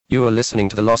You are listening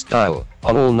to The Lost Dial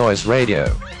on All Noise Radio.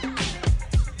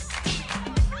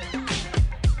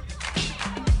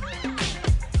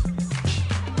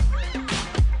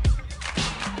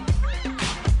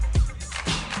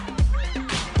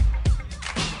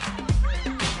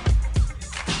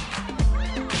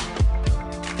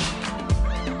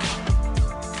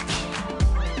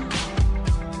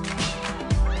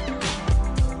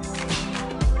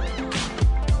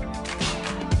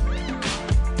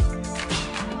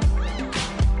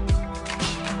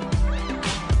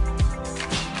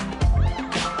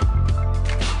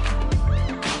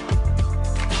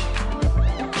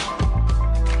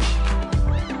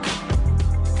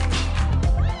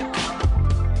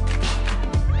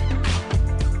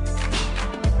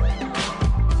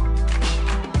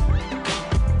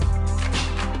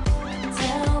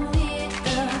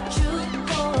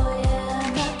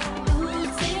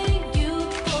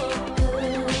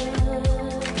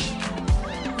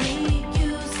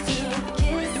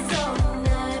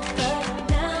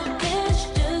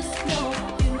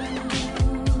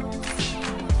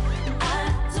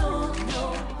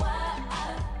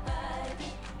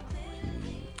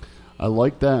 I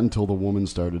liked that until the woman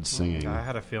started singing. I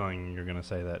had a feeling you were going to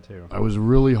say that too. I was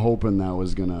really hoping that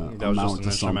was going to amount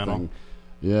to something.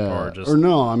 Yeah. Or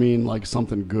no, I mean, like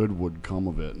something good would come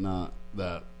of it, not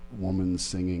that woman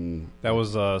singing. That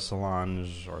was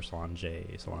Solange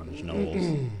Knowles.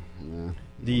 Yeah.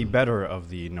 The better of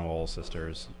the Knowles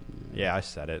sisters. Yeah, I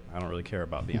said it. I don't really care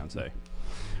about Beyonce.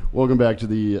 Welcome back to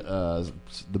the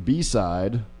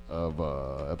B-side of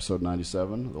episode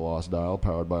 97, The Lost Dial,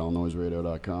 powered by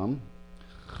allnoiseradio.com.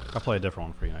 I'll play a different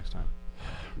one for you next time.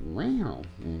 Well,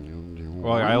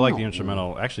 I like the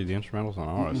instrumental. Actually, the instrumentals on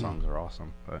all our songs are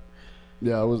awesome. But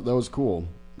yeah, that was cool.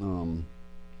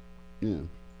 Yeah,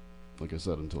 like I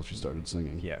said, until she started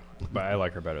singing. Yeah, but I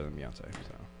like her better than Beyonce.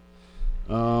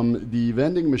 So. The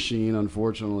vending machine,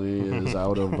 unfortunately, is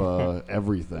out of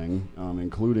everything,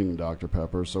 including Dr.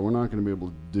 Pepper. So we're not going to be able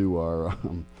to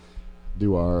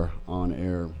do our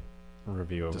on-air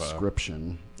review of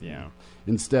description. Yeah.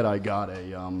 Instead, I got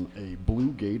a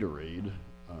blue Gatorade.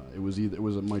 It was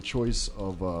my choice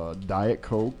of Diet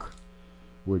Coke,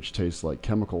 which tastes like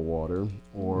chemical water,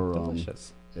 or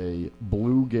a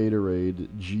blue Gatorade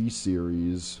G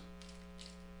Series.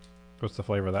 What's the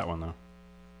flavor of that one though?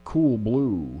 Cool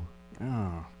Blue.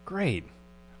 Oh, great!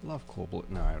 I love Cool Blue.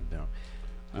 No, I don't.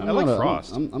 I like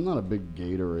Frost. I'm not a big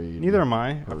Gatorade. Neither am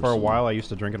I. Person. For a while, I used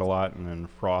to drink it a lot, and then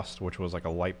Frost, which was like a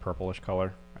light purplish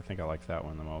color. I think I liked that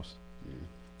one the most.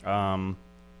 Yeah.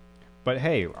 But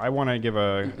hey, I want to give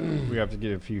we have to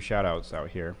give a few shout outs out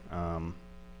here.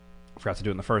 Forgot to do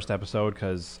it in the first episode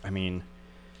because, I mean,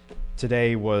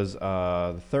 today was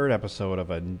the third episode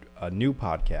of a new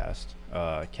podcast,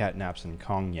 Cat Naps and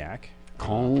Cognac.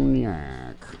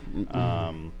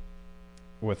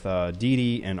 With Dee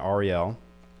Dee and Ariel.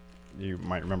 You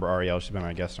might remember Ariel. She's been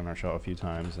a guest on our show a few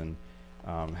times and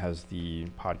has the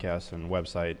podcast and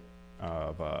website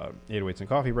of 808s and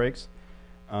Coffee Breaks.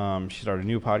 She started a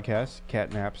new podcast,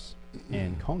 Cat Naps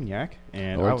and Cognac.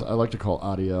 And I like to call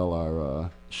Ariel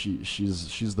our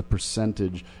she's the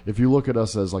percentage. If you look at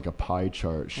us as like a pie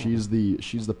chart, she's the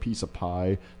piece of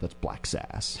pie that's black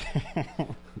sass.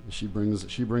 she brings a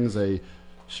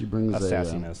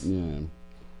sassiness. Yeah.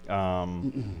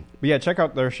 But yeah, check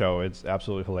out their show. It's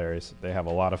absolutely hilarious. They have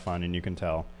a lot of fun, and you can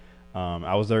tell.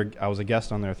 I was a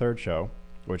guest on their third show,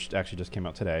 which actually just came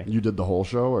out today. You did the whole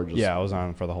show, or just? Yeah, I was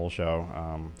on for the whole show.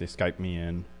 They Skyped me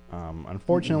in.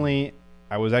 Unfortunately,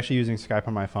 I was actually using Skype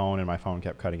on my phone, and my phone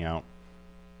kept cutting out.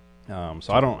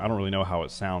 So I don't really know how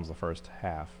it sounds the first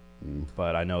half,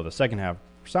 but I know the second half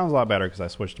sounds a lot better because I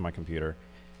switched to my computer,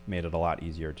 made it a lot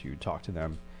easier to talk to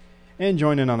them. And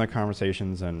join in on their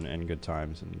conversations and good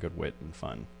times and good wit and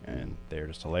fun. And they're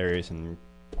just hilarious and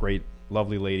great,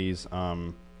 lovely ladies.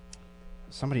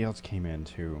 Somebody else came in,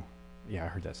 too. Yeah, I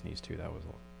heard that sneeze, too. That was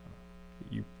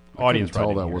audience. I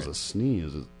couldn't tell that was a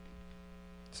sneeze.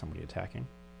 Somebody attacking?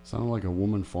 Sounded like a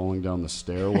woman falling down the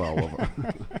stairwell.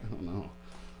 I don't know.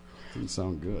 Didn't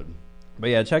sound good.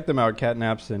 But yeah, check them out, Cat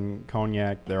Naps and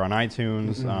Cognac. They're on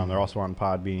iTunes. They're also on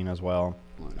Podbean as well.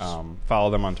 Nice.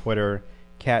 Follow them on Twitter.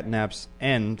 Catnaps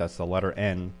N, that's the letter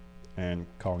N, and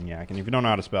Cognac. And if you don't know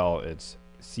how to spell, it's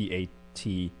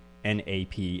CATNAPS,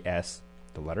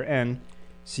 the letter N,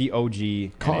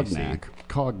 COG.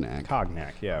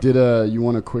 Cognac, yeah. Did you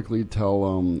want to quickly tell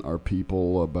our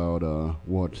people about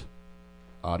what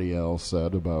Adiel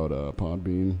said about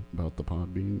Podbean, about the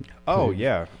Podbean? Oh, page?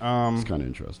 yeah. It's kind of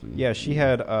interesting. Yeah, she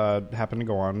had happened to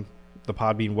go on the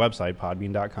Podbean website,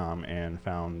 podbean.com, and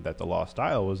found that the Lost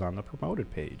Dial was on the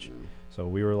promoted page. So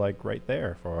we were like right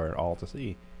there for it all to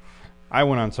see. I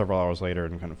went on several hours later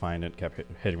and couldn't find it, kept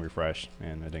hitting refresh,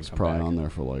 and it didn't come back. It's probably on there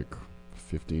for like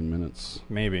 15 minutes.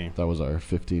 Maybe. That was our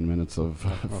 15 minutes of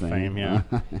fame. Yeah.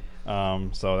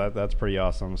 So that's pretty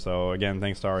awesome. So again,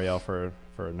 thanks to Ariel for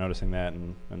noticing that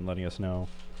and letting us know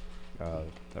that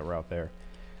we're out there.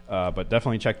 But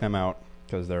definitely check them out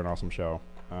because they're an awesome show.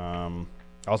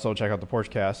 Also, check out the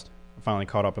Porchcast. I finally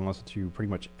caught up and listened to pretty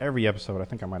much every episode. I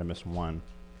think I might have missed one.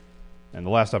 And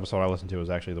the last episode I listened to was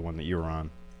actually the one that you were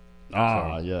on.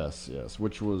 Yes.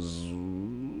 Which was, I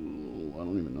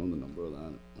don't even know the number of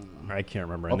that. I can't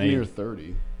remember. Up near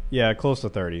 30. Yeah, close to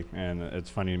 30. And it's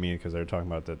funny to me because they're talking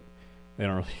about that they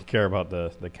don't really care about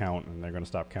the count and they're going to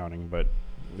stop counting. But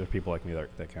there's people like me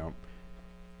that count.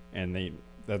 And the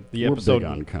episode, big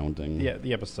on counting. Yeah,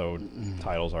 the episode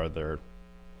titles are their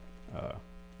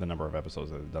the number of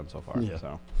episodes that they've done so far. Yeah.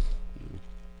 So,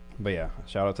 but yeah,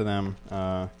 shout out to them,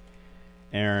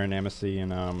 Aaron, Amicy,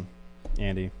 and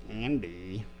Andy.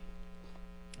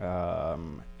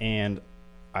 And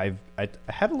I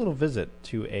had a little visit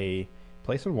to a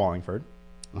place in Wallingford.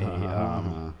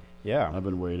 Yeah, I've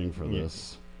been waiting for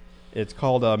this. It's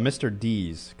called Mr.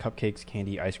 D's Cupcakes,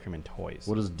 Candy, Ice Cream, and Toys.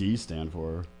 What does D stand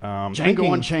for?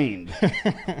 Django Unchained.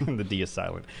 The D is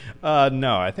silent.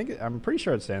 No, I'm pretty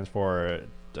sure it stands for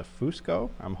DeFusco.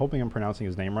 I'm hoping I'm pronouncing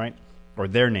his name right, or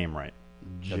their name right.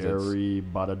 Jerry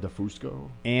Bada DeFusco.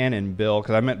 Ann and Bill,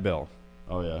 because I met Bill.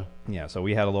 Oh, yeah? Yeah, so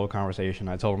we had a little conversation.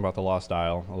 I told him about the Lost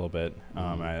Dial a little bit.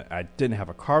 I didn't have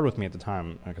a card with me at the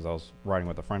time because I was riding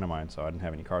with a friend of mine, so I didn't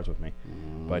have any cards with me.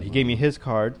 But he gave me his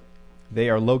card. They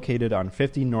are located on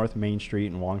 50 North Main Street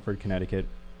in Wallingford, Connecticut.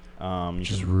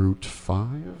 Which is Route 5?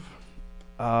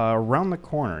 Around the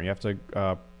corner. You have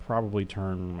to probably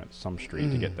turn at some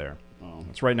street to get there. Oh.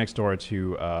 It's right next door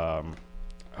to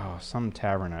some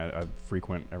tavern I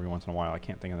frequent every once in a while. I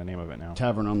can't think of the name of it now.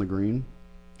 Tavern on the Green?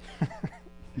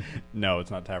 No,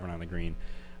 it's not Tavern on the Green.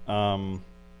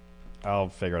 I'll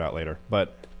figure it out later.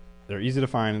 But they're easy to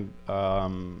find.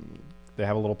 They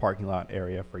have a little parking lot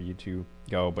area for you to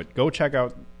go. But go check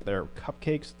out their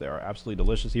cupcakes. They are absolutely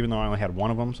delicious, even though I only had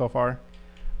one of them so far.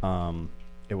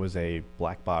 It was a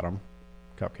black bottom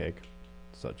cupcake.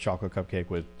 It's a chocolate cupcake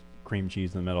with cream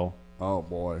cheese in the middle. Oh,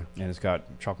 boy. And it's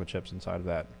got chocolate chips inside of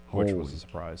that, which was a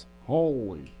surprise.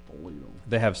 Holy Toledo.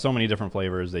 They have so many different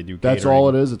flavors. They do That's catering. all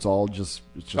it is? It's just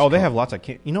they have lots of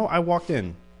You know, I walked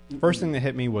in. First thing that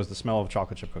hit me was the smell of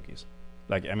chocolate chip cookies.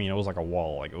 Like, I mean, it was like a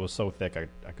wall. Like, it was so thick, I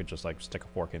could just, like, stick a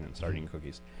fork in it and start eating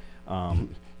cookies.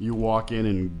 You walk in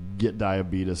and get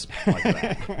diabetes like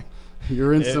that.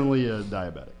 You're instantly a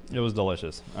diabetic. It was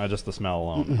delicious. Just the smell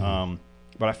alone.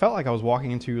 But I felt like I was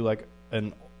walking into,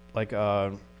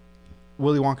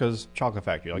 Willy Wonka's chocolate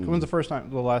factory. Like, when's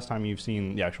the last time you've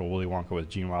seen the actual Willy Wonka with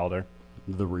Gene Wilder?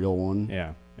 The real one?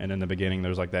 Yeah. And in the beginning,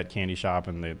 there's like that candy shop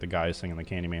and the guy is singing the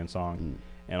Candyman song.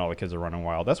 And all the kids are running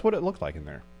wild. That's what it looked like in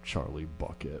there. Charlie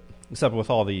Bucket. Except with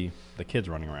all the kids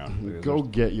running around. Go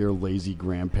get your lazy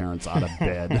grandparents out of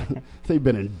bed. They've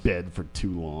been in bed for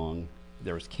too long.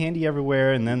 There was candy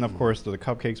everywhere, and then, of course, the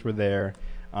cupcakes were there.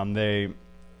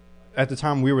 At the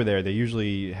time we were there, they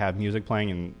usually have music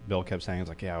playing, and Bill kept saying, "It's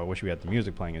like, yeah, I wish we had the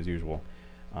music playing as usual."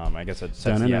 I guess it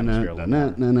sets the atmosphere a little more. I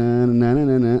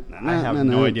have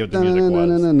no idea what the music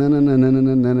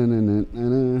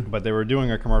was. But they were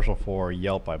doing a commercial for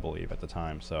Yelp, I believe, at the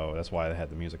time, so that's why they had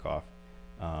the music off.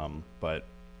 But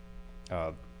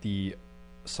the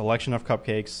selection of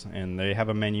cupcakes, and they have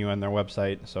a menu on their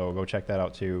website, so go check that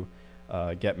out too.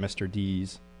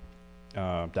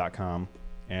 GetMrD's.com,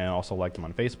 and also like them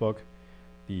on Facebook.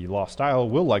 The Lost Style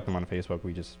will like them on Facebook.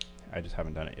 I just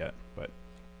haven't done it yet, but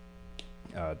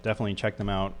definitely check them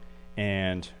out.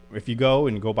 And if you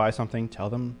go buy something, tell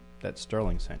them that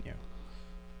Sterling sent you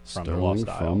from the Lost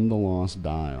Dial. From the Lost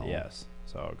Dial. Yes.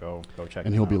 So go check.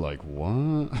 And he'll be like,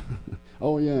 "What?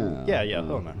 Oh yeah, yeah.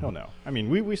 He'll know. I mean,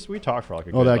 we talked for like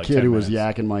a good, that kid who was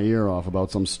minutes. yakking my ear off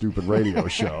about some stupid radio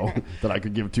show that I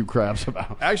could give two craps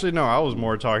about. Actually, no, I was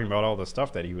more talking about all the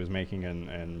stuff that he was making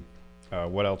and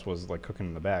what else was like cooking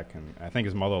in the back. And I think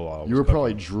his mother-in-law. You were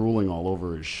probably drooling all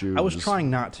over his shoes. I was trying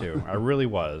not to. I really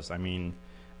was. I mean,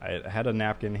 I had a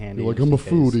napkin handy. You're like, I'm a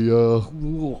foodie.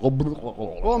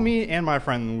 Well, me and my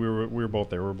friend, we were both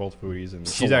there. We were both foodies, and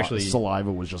she's actually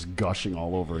saliva was just gushing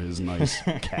all over his nice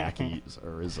khakis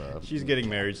or his. She's getting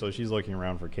married, so she's looking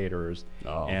around for caterers,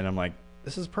 and I'm like,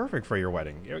 "This is perfect for your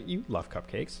wedding. You love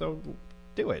cupcakes, so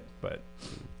do it." But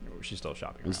she's still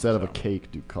shopping. Instead of a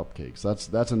cake, do cupcakes.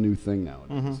 That's a new thing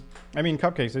nowadays. I mean,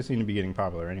 cupcakes, they seem to be getting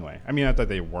popular anyway. I mean, not that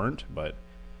they weren't, but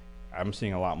I'm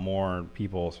seeing a lot more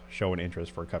people showing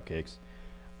interest for cupcakes.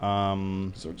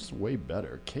 So it's just way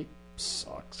better. Cake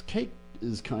sucks. Cake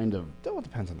is kind of... It all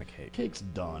depends on the cake. Cake's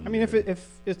done. I mean, if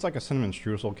it's like a cinnamon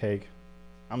streusel cake,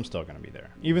 I'm still going to be there.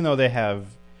 Even though they have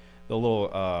the little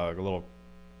I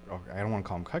don't want to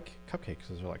call them cupcakes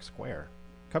because they're like square.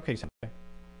 Cupcakes,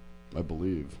 I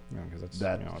believe. Yeah, because it's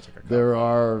that it's like a cup. there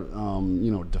are,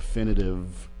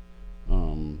 definitive,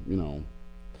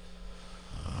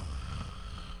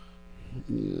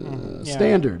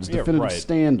 standards, definitive right.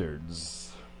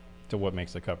 standards To what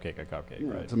makes a cupcake a cupcake,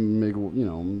 right? To make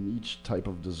each type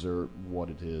of dessert what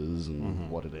it is and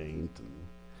what it ain't.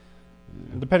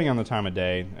 And depending on the time of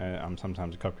day, I'm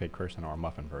sometimes a cupcake person or a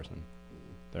muffin person.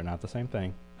 They're not the same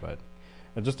thing, but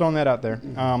just throwing that out there.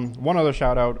 One other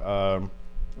shout out.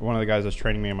 One of the guys that's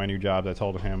training me in my new job, I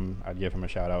told him I'd give him a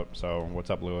shout out. So what's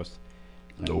up, Lewis?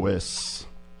 Lewis.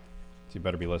 So you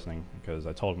better be listening because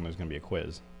I told him there's going to be a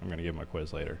quiz. I'm going to give him a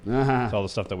quiz later. Uh-huh. It's all the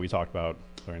stuff that we talked about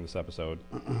during this episode.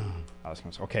 I was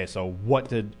going to say, okay, so what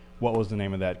was the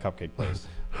name of that cupcake place?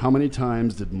 How many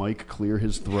times did Mike clear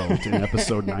his throat in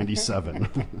episode 97?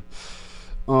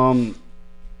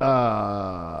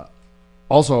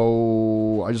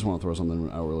 Also, I just want to throw something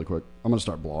out really quick. I'm going to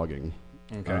start blogging.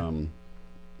 Okay.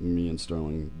 Me and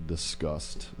Sterling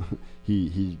discussed.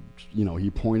 He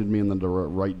pointed me in the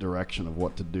right direction of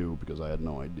what to do because I had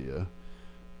no idea.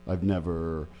 I've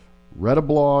never read a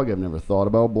blog. I've never thought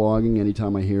about blogging.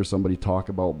 Anytime I hear somebody talk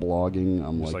about blogging,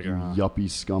 I'm like you yuppie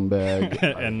scumbag.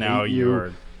 And now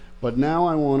you're. But now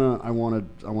I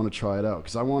wanna try it out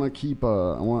because I want to keep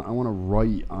I want to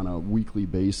write on a weekly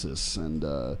basis and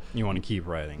You want to keep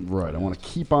writing, right? I want to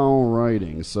keep on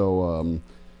writing. So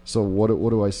what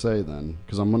do I say then?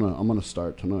 Because I'm gonna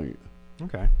start tonight.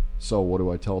 Okay. So what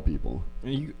do I tell people?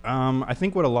 I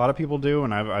think what a lot of people do,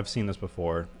 and I've seen this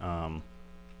before,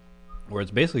 where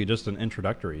it's basically just an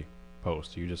introductory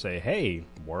post. You just say, "Hey,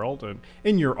 world," and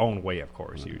in your own way, of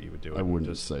course, you would do it. I wouldn't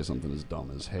just say something as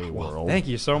dumb as "Hey, world." Thank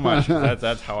you so much.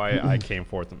 That's how I came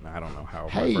forth. I don't know how.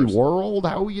 Hey, world,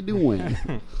 how you doing?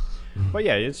 But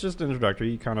yeah, it's just introductory.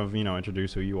 You kind of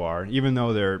introduce who you are, even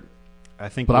though they're. I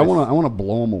think. But I want to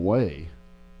blow them away.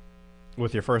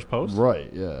 With your first post,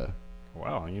 right? Yeah.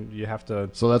 Wow, you have to.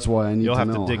 So that's why I need to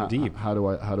know dig deep. How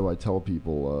do I tell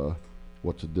people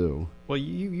what to do? Well,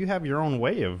 you have your own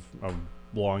way of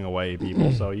blowing away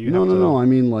people, so you. No. I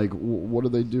mean, like, what do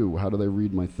they do? How do they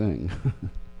read my thing?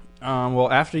 Well,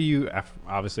 after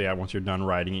obviously, once you're done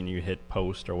writing and you hit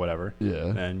post or whatever,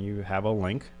 yeah, then you have a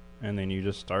link, and then you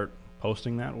just start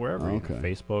posting that wherever. Okay.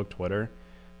 Facebook, Twitter.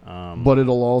 But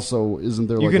it'll also isn't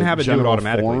there? You like can a have it do it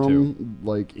automatically forum, too,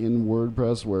 like in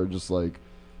WordPress, where just like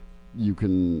you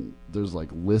can. There's like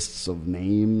lists of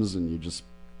names, and you just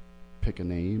pick a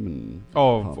name and.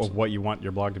 Of what you want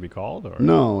your blog to be called, or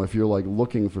no? If you're like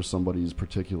looking for somebody's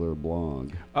particular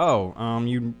blog.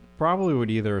 You probably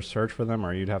would either search for them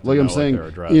or you'd have to like know I'm saying their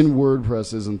address. In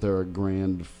WordPress, isn't there a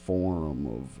grand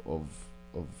forum of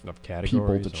categories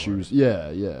people to choose? Yeah,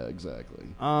 exactly.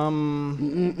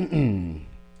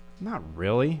 Not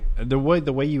really. The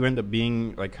way you end up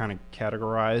being like kind of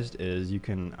categorized is you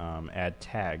can add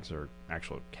tags or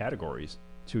actual categories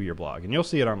to your blog, and you'll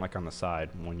see it on the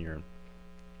side when you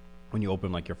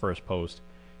open like your first post,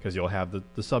 because you'll have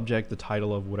the subject, the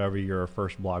title of whatever your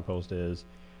first blog post is.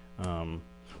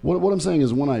 What I'm saying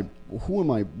is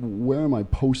where am I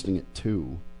posting it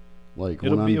to? Like it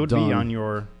would be on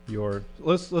your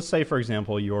let's say, for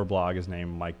example, your blog is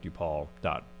named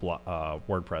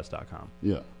MikeDuPaul.wordpress.com.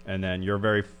 Yeah. And then your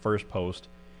very first post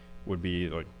would be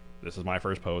like, this is my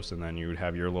first post, and then you would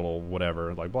have your little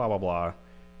whatever, like blah blah blah,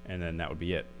 and then that would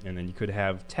be it. And then you could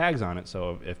have tags on it,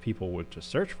 so if people would just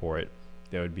search for it,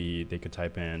 they could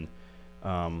type in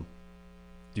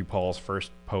DuPaul's first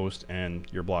post and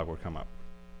your blog would come up.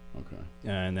 Okay.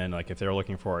 And then like if they're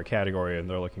looking for a category and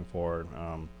they're looking for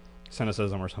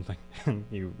cynicism or something,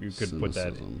 you could put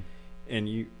that in. And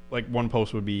you like one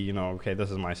post would be, okay,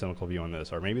 this is my cynical view on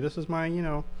this, or maybe this is my,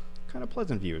 kind of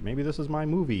pleasant view. Maybe this is my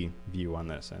movie view on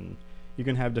this, and you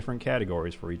can have different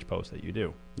categories for each post that you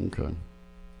do. Okay.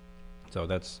 So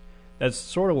that's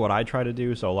sort of what I try to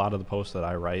do. So a lot of the posts that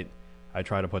I write, I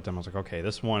try to put them. I was like, okay,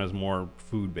 this one is more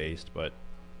food based, but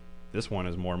this one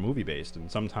is more movie based,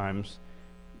 and sometimes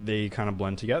they kind of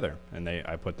blend together, and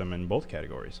I put them in both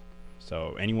categories.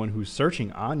 So anyone who's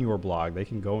searching on your blog, they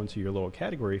can go into your little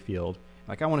category field.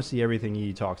 Like, I want to see everything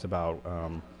he talks about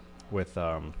with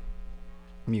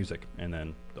music, and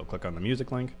then they'll click on the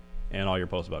music link, and all your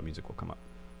posts about music will come up.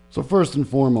 So first and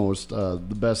foremost, the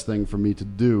best thing for me to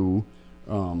do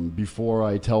before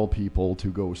I tell people to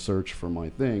go search for my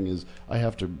thing is I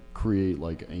have to create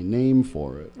like a name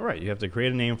for it. Right, you have to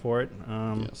create a name for it.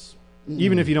 Yes.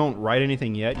 Even if you don't write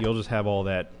anything yet, you'll just have all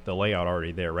the layout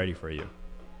already there ready for you.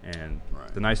 And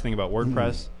the nice thing about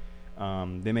WordPress,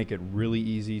 they make it really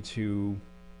easy to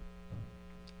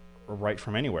write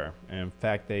from anywhere. And in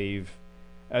fact,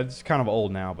 it's kind of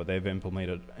old now, but they've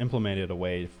implemented a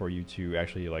way for you to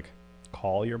actually like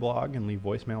call your blog and leave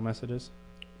voicemail messages.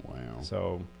 Wow.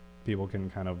 So people can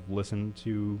kind of listen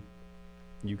to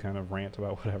you kind of rant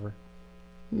about whatever.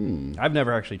 I've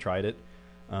never actually tried it.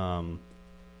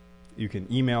 You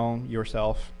can email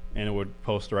yourself and it would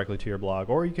post directly to your blog,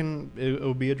 or it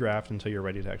will be a draft until you're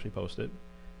ready to actually post it.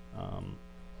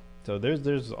 So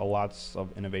there's a lots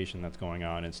of innovation that's going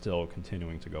on and still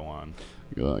continuing to go on.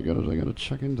 I gotta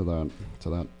check into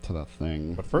that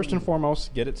thing. But first and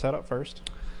foremost, get it set up first.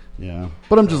 Yeah,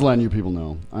 but I'm just letting you people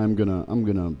know. I'm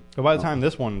gonna. But by the time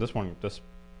this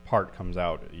part comes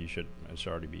out, it should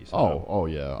already be set up. Oh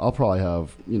yeah, I'll probably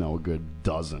have a good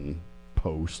dozen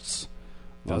posts.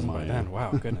 Dozen by then?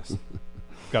 Wow, goodness.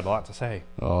 Got a lot to say.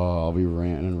 Oh, I'll be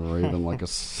ranting and raving like a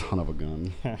son of a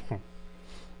gun.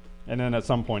 And then at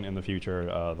some point in the future,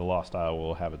 the Lost Isle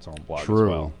will have its own blog as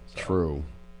well. So. True.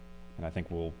 And I think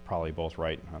we'll probably both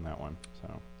write on that one.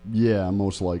 So. Yeah,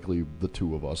 most likely the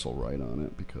two of us will write on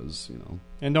it because,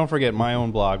 And don't forget my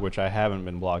own blog, which I haven't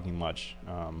been blogging much,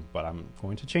 but I'm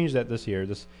going to change that this year.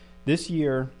 This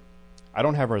year, I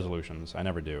don't have resolutions. I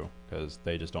never do because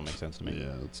they just don't make sense to me.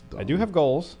 Yeah, it's dumb. I do have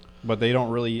goals, but they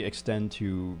don't really extend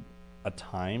to a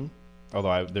time.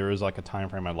 Although there is like a time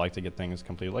frame I'd like to get things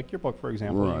completed, like your book, for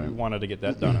example. Right. You wanted to get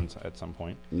that done at some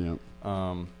point. Yeah.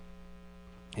 And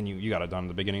you got it done at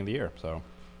the beginning of the year. So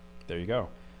there you go.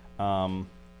 Yeah.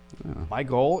 My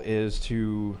goal is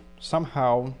to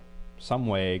somehow, some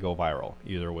way go viral,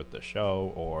 either with the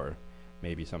show or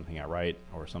maybe something I write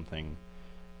or something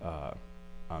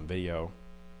on video.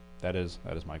 That is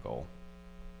my goal.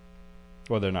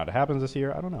 Whether or not it happens this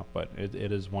year, I don't know. But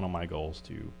it is one of my goals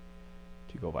to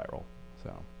go viral.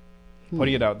 So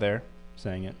putting it out there,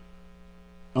 saying it.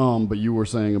 But you were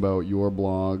saying about your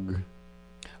blog.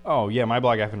 Oh, yeah, my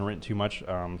blog I haven't written too much.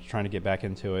 Trying to get back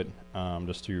into it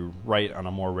just to write on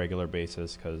a more regular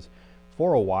basis because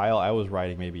for a while I was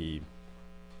writing maybe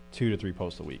 2 to 3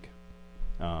 posts a week.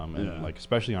 And like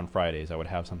especially on Fridays, I would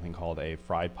have something called a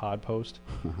Fried Pod post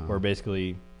where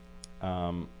basically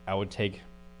I would take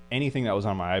anything that was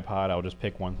on my iPod, I would just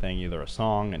pick one thing, either a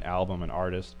song, an album, an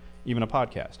artist, even a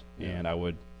podcast. Yeah. And I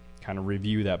would kind of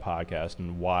review that podcast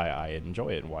and why I enjoy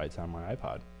it and why it's on my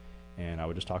iPod. And I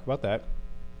would just talk about that.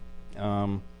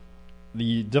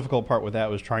 The difficult part with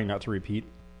that was trying not to repeat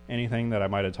anything that I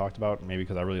might have talked about, maybe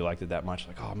because I really liked it that much.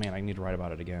 Like, oh man, I need to write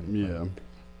about it again. Yeah.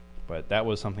 But that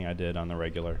was something I did on the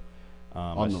regular.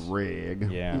 On the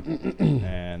rig. Yeah.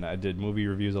 And I did movie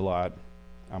reviews a lot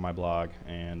on my blog.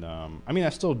 And, I mean, I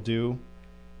still do.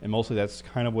 And mostly that's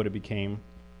kind of what it became,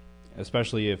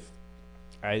 especially if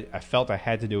I felt I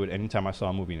had to do it anytime I saw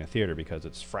a movie in a theater because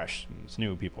it's fresh and it's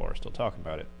new. People are still talking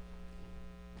about it.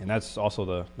 And that's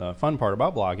also the fun part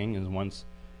about blogging is once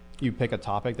you pick a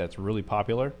topic that's really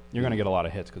popular, you're going to get a lot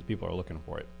of hits because people are looking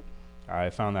for it. I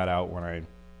found that out when I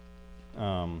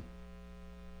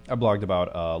blogged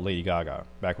about Lady Gaga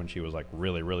back when she was like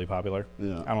really, really popular.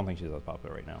 Yeah. I don't think she's as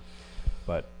popular right now.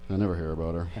 But I never hear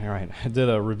about her. All right. I did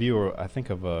a review, I think,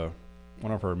 of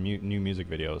one of her new music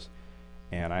videos,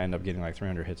 and I ended up getting like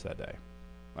 300 hits that day.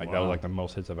 Like wow. That was like the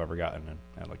most hits I've ever gotten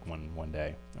at like one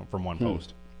day from one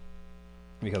post.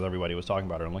 Because everybody was talking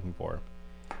about her and looking for her.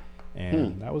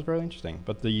 And that was very interesting.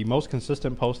 But the most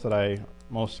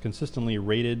consistently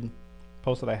rated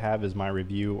post that I have is my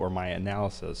review or my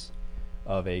analysis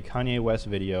of a Kanye West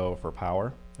video for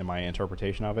Power and my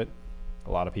interpretation of it.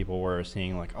 A lot of people were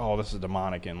seeing like, oh, this is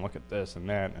demonic and look at this and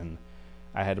that. And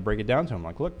I had to break it down to them.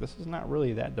 Like, look, this is not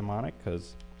really that demonic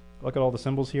because look at all the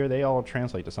symbols here. They all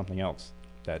translate to something else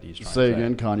that he's trying to say. Say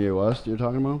again, Kanye West you're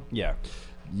talking about? Yeah.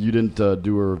 You didn't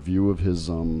do a review of his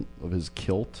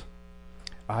kilt?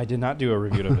 I did not do a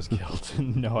review of his kilt.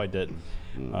 No, I didn't.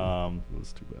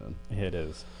 That's too bad. It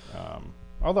is.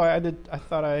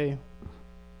 Although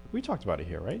we talked about it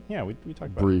here, right? Yeah, we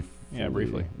talked about it. Yeah,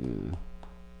 briefly. Yeah.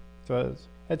 So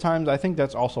at times, I think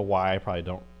that's also why I probably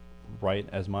don't write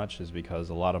as much is because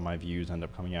a lot of my views end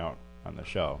up coming out on the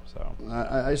show. So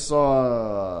I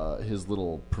saw his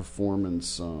little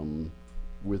performance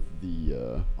with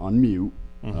the on mute.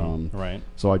 Right.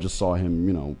 So I just saw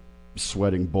him,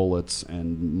 sweating bullets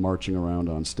and marching around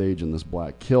on stage in this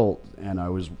black kilt, and I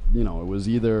was, it was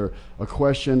either a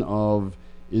question of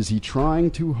Is he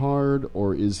trying too hard,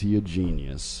 or is he a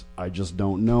genius? I just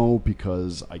don't know,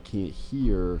 because I can't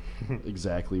hear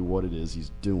exactly what it is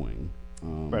he's doing.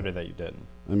 Better that you didn't.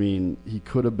 I mean, he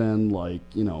could have been like,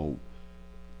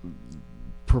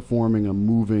 performing a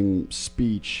moving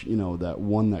speech, that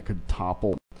one that could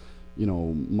topple,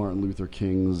 Martin Luther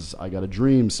King's "I Got a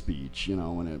Dream" speech,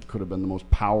 and it could have been the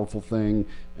most powerful thing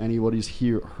anybody's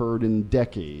heard in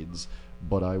decades.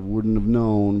 But I wouldn't have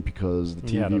known, because the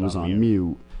TV was on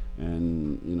mute.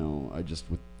 And, I just,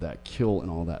 with that kill and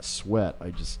all that sweat,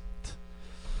 I just,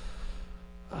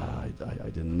 I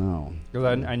didn't know. Because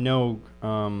I know,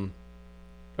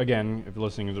 again,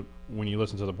 when you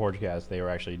listen to the podcast, they were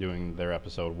actually doing their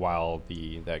episode while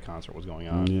that concert was going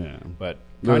on. Yeah. But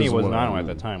Kanye wasn't on at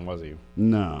that time, was he?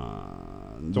 Nah.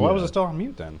 So why was it still on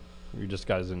mute then? You just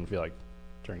guys didn't feel like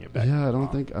turning it back. Yeah, I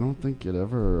don't think it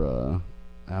ever.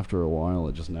 After a while,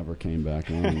 it just never came back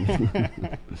on.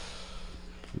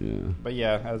 Yeah. But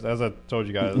yeah, as I told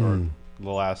you guys, or the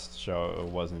last show, it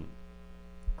wasn't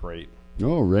great.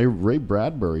 Oh, Ray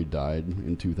Bradbury died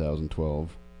in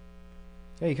 2012.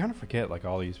 Yeah, you kind of forget like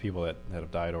all these people that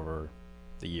have died over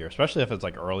the year, especially if it's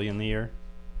like early in the year.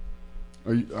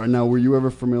 Now, were you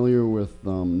ever familiar with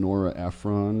Nora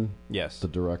Ephron? Yes. The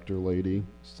director lady.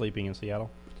 Sleeping in Seattle.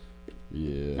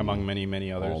 Yeah. Among many,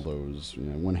 many others. All those.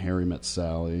 When Harry Met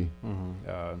Sally.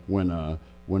 Mm-hmm.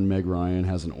 When Meg Ryan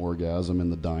has an orgasm in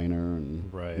the diner, and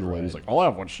the lady's like, "I'll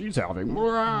have what she's having."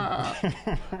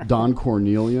 Don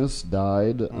Cornelius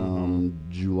died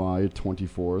July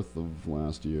 24th of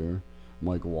last year.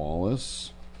 Mike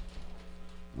Wallace.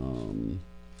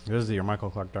 This is the year Michael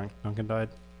Clark Duncan died.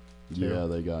 Yeah,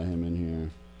 they got him in here.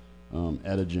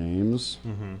 Etta James.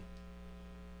 Mm-hmm.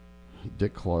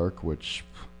 Dick Clark, which...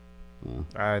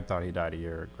 I thought he died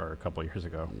a couple of years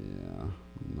ago. Yeah,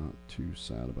 I'm not too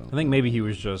sad about that. I think maybe he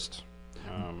was just...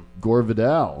 Gore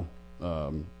Vidal,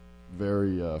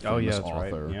 very famous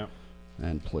author right.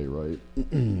 and playwright.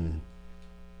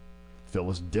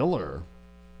 Phyllis Diller.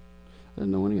 I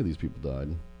didn't know any of these people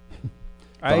died.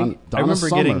 I remember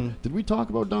Summer. Did we talk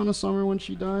about Donna Summer when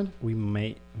she died? We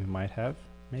might have,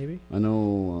 maybe. I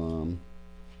know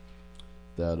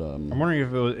that. I'm wondering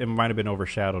if it might have been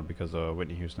overshadowed because of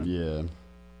Whitney Houston. Yeah.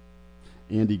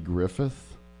 Andy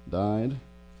Griffith died.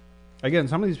 Again,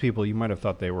 some of these people you might have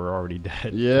thought they were already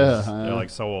dead. Yeah, they're like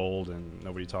so old and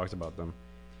nobody talks about them.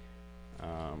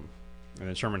 And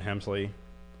then Sherman Hemsley.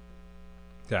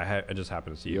 Yeah, I just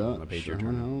happened to see it on the page you're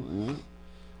turning.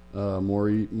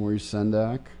 Maurice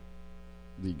Sendak,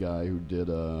 the guy who did.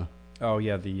 Oh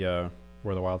yeah, the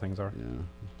Where the Wild Things Are. Yeah.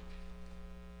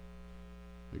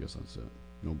 I guess that's it.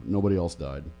 Nobody else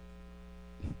died.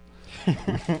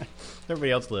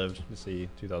 Everybody else lived to see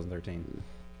 2013.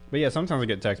 But yeah, sometimes I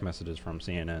get text messages from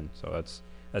CNN, so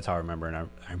that's how I remember, and I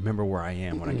remember where I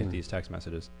am when I get these text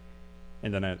messages.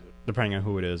 And then depending on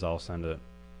who it is, I'll send it.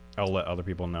 I'll let other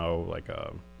people know, like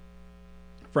a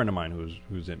friend of mine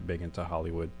who's big into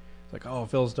Hollywood. It's like, oh,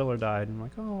 Phyllis Diller died. And I'm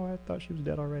like, oh, I thought she was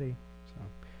dead already. So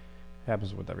it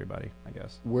happens with everybody, I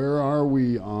guess. Where are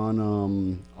we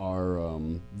on our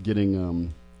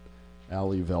getting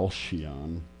Ali Velshi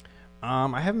on?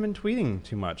 I haven't been tweeting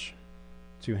too much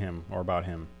to him or about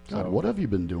him. God, so. What have you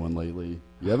been doing lately?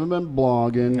 You haven't been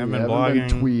blogging. I haven't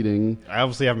been tweeting. I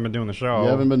obviously haven't been doing the show. You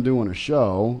haven't been doing a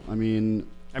show. I mean,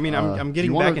 I'm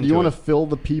getting back into it. Do you want to fill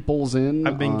the people's in?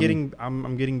 I'm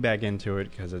getting back into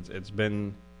it because it's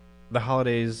been the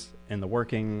holidays and the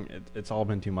working. It's all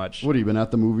been too much. What have you been at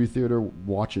the movie theater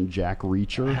watching Jack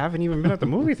Reacher? I haven't even been at the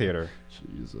movie theater.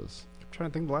 Jesus, I'm trying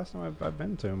to think the last time I've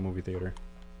been to a movie theater.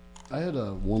 I had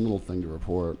one little thing to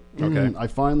report. Okay. I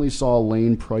finally saw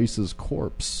Lane Price's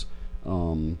Corpse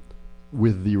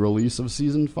with the release of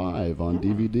Season 5 on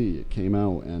DVD. It came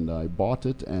out, and I bought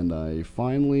it, and I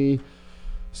finally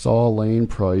saw Lane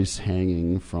Price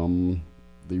hanging from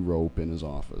the rope in his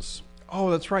office. Oh,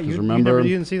 that's right. You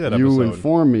didn't see that episode. You episode.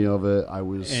 Informed me of it. I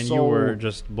was and you were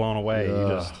just blown away.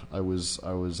 I was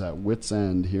at wit's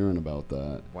end hearing about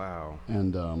that. Wow.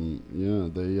 And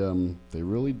they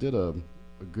really did a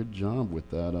good job with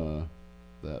that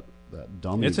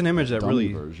dummy. It's an image that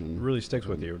version. really sticks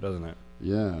with you, doesn't it?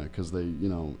 Yeah, because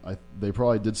they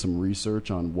probably did some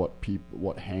research on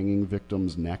what hanging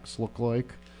victims' necks look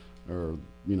like, or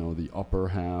the upper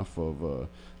half of.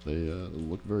 They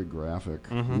look very graphic.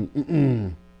 Mm-hmm.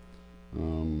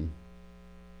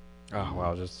 Oh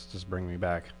wow! Just bring me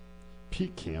back.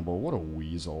 Pete Campbell, what a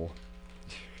weasel.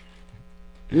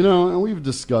 And we've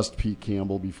discussed Pete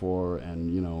Campbell before,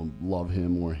 and love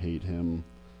him or hate him.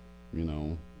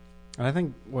 And I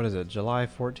think, what is it, July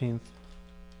 14th?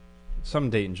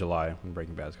 Some date in July when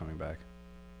Breaking Bad's coming back.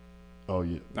 Oh,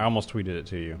 yeah. I almost tweeted it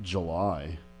to you.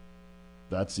 July.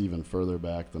 That's even further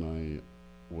back than I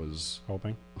was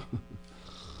hoping.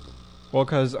 Well,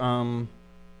 because when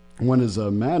is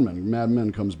Mad Men? Mad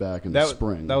Men comes back in the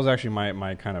spring. That was actually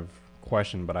my kind of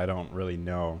question, but I don't really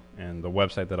know. And the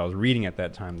website that I was reading at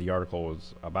that time, the article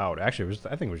was about. Actually,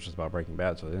 I think it was just about Breaking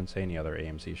Bad, so they didn't say any other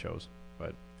AMC shows.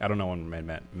 But I don't know when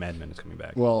Mad Men is coming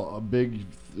back. Well, a big,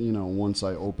 once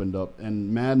I opened up,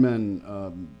 and Mad Men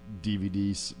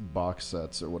DVD box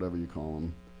sets or whatever you call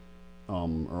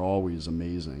them are always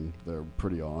amazing. They're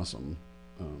pretty awesome.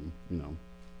 The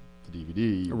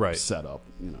DVD setup,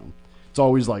 it's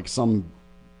always like some.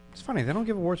 It's funny they don't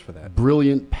give awards for that.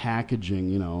 Brilliant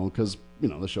packaging, because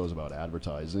the show's about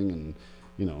advertising, and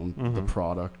the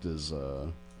product is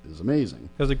amazing.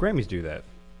 Because the Grammys do that.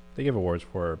 They give awards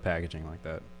for packaging like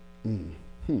that.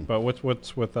 But what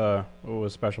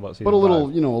was special about season 5? But a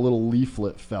little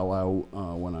leaflet fell out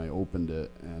when I opened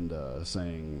it, and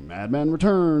saying "Mad Men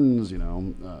Returns." Did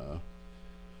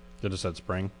it said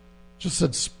spring? Just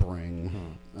said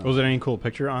spring. Was there any cool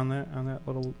picture on that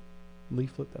little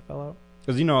leaflet that fell out?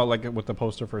 Because like with the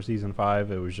poster for season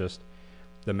 5, it was just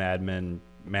the madman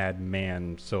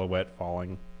silhouette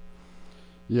falling.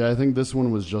 Yeah, I think this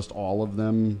one was just all of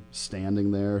them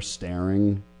standing there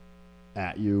staring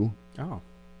at you. Oh.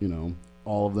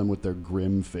 All of them with their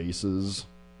grim faces,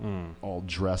 all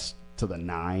dressed to the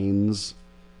nines.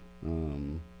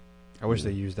 I wish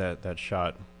they used that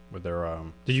shot with their.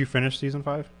 Did you finish season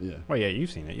 5? Yeah. Well, yeah,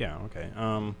 you've seen it. Yeah, okay.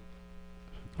 And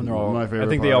they're all, I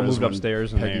think they all moved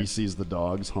upstairs. And Peggy sees the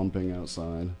dogs humping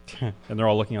outside, and they're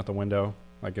all looking out the window,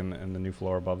 like in the new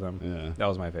floor above them. Yeah, that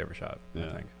was my favorite shot. Yeah.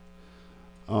 I think.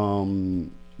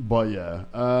 But yeah,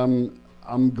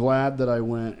 I'm glad that I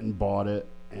went and bought it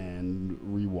and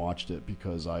rewatched it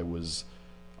because I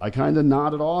kind of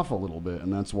nodded off a little bit,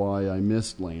 and that's why I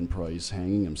missed Lane Price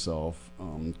hanging himself.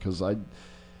 Because I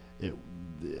just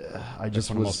was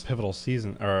one of the most pivotal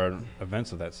season or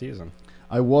events of that season.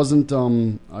 I wasn't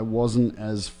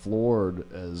as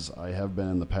floored as I have been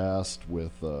in the past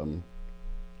with Mad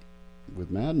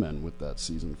Men with that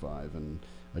season 5, and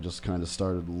I just kind of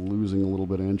started losing a little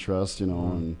bit of interest,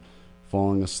 and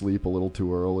falling asleep a little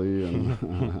too early,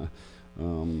 and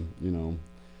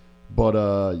But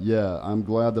yeah, I'm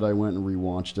glad that I went and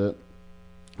rewatched it.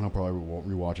 I'll probably won't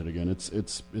rewatch it again. It's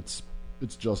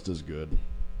just as good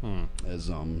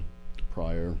as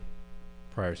prior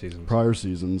seasons. Prior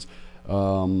seasons.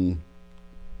 Walking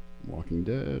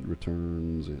Dead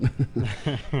returns in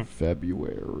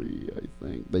February, I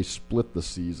think. They split the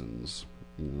seasons.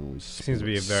 Seems to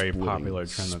be a very popular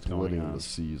trend that's going on. Splitting the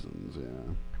seasons,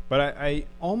 yeah. But I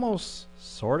almost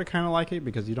sort of kind of like it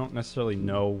because you don't necessarily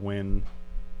know when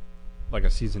like a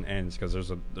season ends because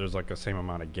there's like the same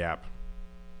amount of gap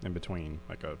in between,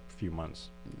 like a few months.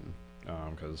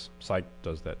 Because Psych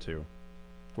does that too,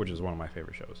 which is one of my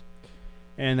favorite shows.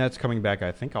 And that's coming back,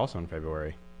 I think, also in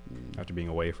February, after being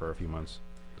away for a few months.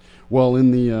 Well,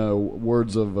 in the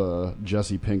words of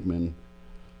Jesse Pinkman,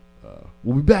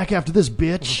 we'll be back after this,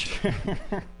 bitch.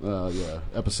 Yeah,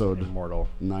 episode Immortal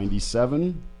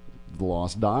 97, The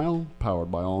Lost Dial,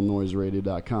 powered by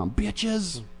allnoiseradio.com.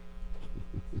 Bitches!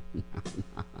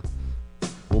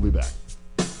 We'll be back.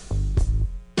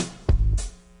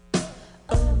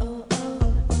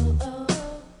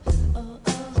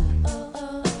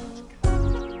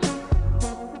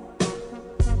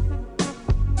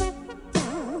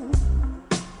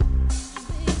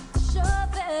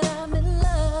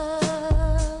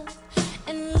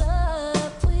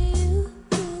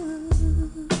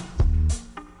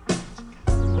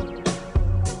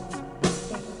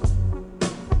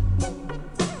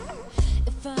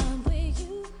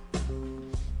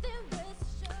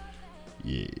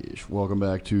 Welcome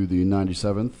back to the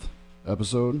 97th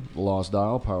episode, The Lost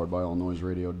Dial, powered by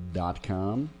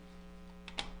allnoiseradio.com.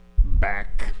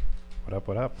 Back.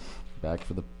 What up? Back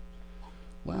for the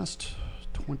last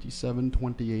 27,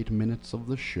 28 minutes of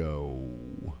the show.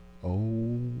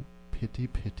 Oh, pity,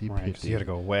 pity, right, pity. So you gotta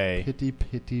go away. Pity,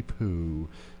 pity, poo.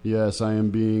 Yes, I am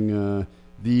being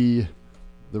the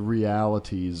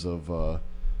realities of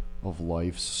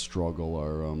life's struggle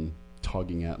are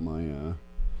tugging at my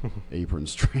apron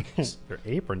strings. They're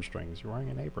apron strings. You're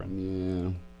wearing an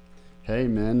apron. Yeah. Hey,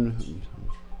 men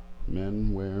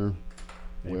wear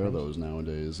those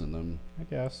nowadays, and I'm I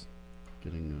guess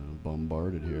getting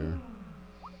bombarded here.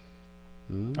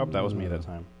 Oh, that was me that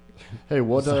time. Hey,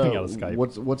 what's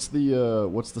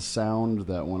Skype. the sound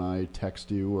that when I text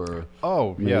you or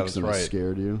that's and right. it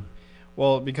scared you?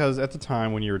 Well, because at the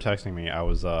time when you were texting me, I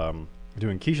was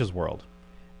doing Keisha's World,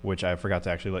 which I forgot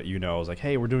to actually let you know. I was like,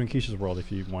 hey, we're doing Keisha's World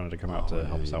if you wanted to come out to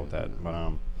help us out with that.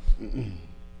 But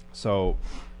So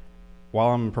while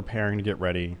I'm preparing to get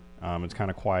ready, it's kind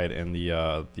of quiet in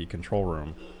the control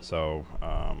room. So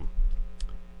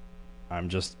I'm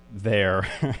just there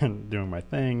and doing my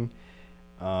thing.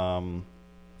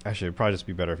 Actually, it'd probably just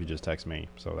be better if you just text me,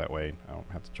 so that way I don't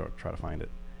have to try to find it.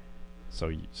 So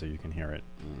you can hear it.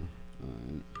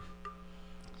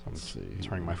 So I'm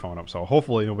turning my phone up. So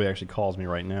hopefully nobody actually calls me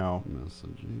right now.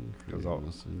 Messaging. Because I'll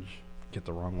get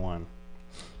the wrong one.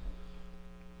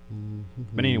 Mm-hmm.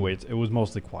 But anyway, it was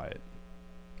mostly quiet.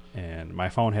 And my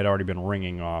phone had already been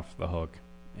ringing off the hook.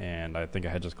 And I think I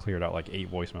had just cleared out like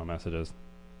 8 voicemail messages.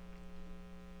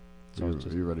 So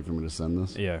are you ready for me to send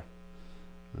this? Yeah.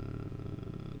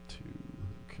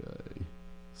 Okay.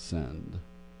 Send.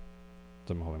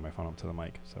 So I'm holding my phone up to the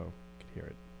mic so you can hear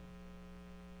it.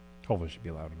 Hopefully it should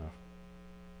be loud enough.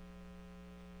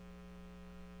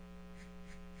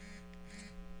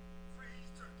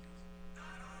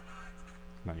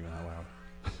 Not even that loud.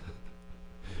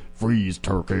 Freeze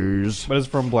turkeys. But it's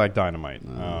from Black Dynamite.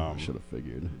 Should have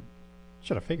figured.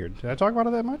 Should have figured. Did I talk about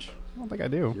it that much? I don't think I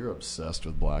do. You're obsessed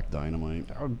with Black Dynamite.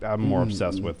 I'm more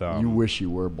obsessed with you wish you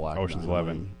were Black Ocean's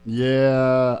Dynamite. 11.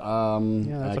 Yeah.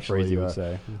 Yeah, that's actually, a phrase you would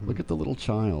say. Look at the little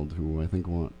child who I think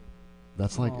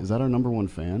that's like, is that our number one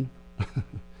fan?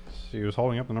 She was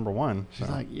holding up the number 1. She's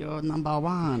like, you're number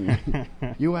 1.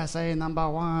 USA number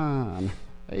 1.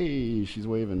 Hey, she's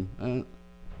waving.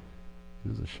 It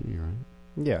was a she, right?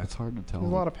 Yeah. It's hard to tell.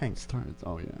 There's a lot of pink.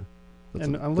 Oh, yeah. Look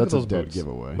at that's those a dead boots.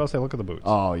 giveaway. I'll say look at the boots.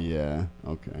 Oh, yeah.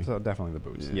 Okay. So definitely the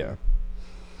boots. Yeah. Yeah.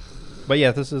 But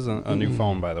yeah, this is a new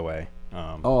phone, by the way.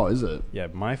 Is it? Yeah,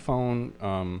 my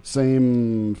phone.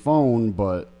 Same phone,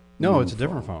 but No, it's a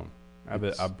different phone.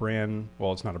 A brand.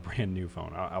 Well, it's not a brand new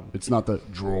phone. It's not the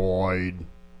Droid.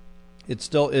 It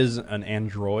still is an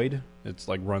Android. It's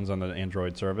like runs on the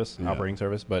Android service, operating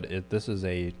service. But this is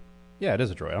a. Yeah, it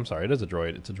is a Droid. I'm sorry, it is a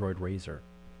Droid. It's a Droid Razor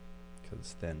because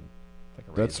it's thin. Like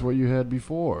a That's razor. what you had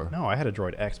before. No, I had a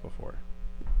Droid X before.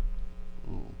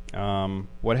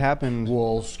 What happened?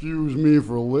 Well, excuse me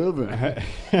for living.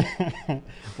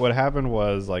 What happened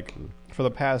was, like, for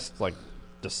the past, like,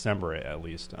 December at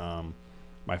least,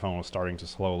 my phone was starting to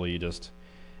slowly just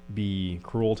be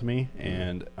cruel to me,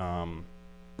 and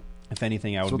if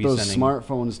anything, I would be sending... That's what those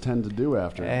smartphones tend to do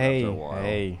after a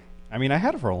while. I mean, I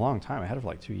had it for a long time. I had it for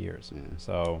like 2 years. Yeah.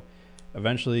 So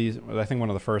eventually, I think one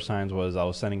of the first signs was I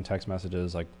was sending text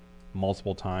messages like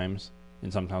multiple times,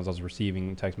 and sometimes I was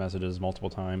receiving text messages multiple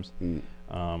times,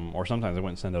 or sometimes I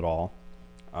wouldn't send at all.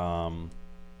 And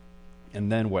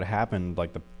then what happened,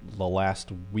 like the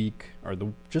last week, or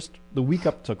the week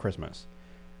up to Christmas,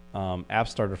 apps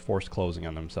started forced closing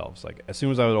on themselves. Like as soon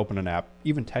as I would open an app,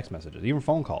 even text messages, even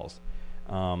phone calls,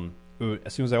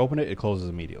 as soon as I open it, it closes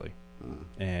immediately,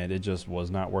 and it just was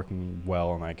not working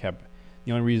well. And I kept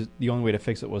the only way to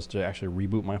fix it was to actually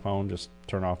reboot my phone, just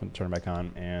turn it off and turn it back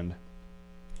on. And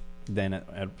then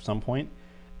at some point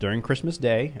during Christmas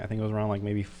Day, I think it was around like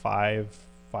maybe 5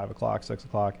 o'clock, 6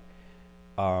 o'clock.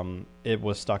 It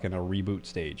was stuck in a reboot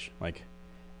stage. Like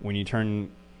when you turn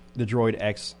the Droid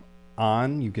X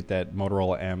on, you get that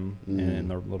Motorola M in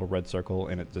the little red circle,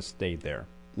 and it just stayed there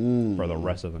for the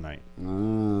rest of the night.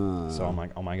 So I'm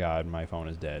like, oh my God, my phone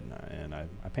is dead. And I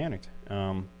panicked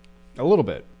a little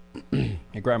bit.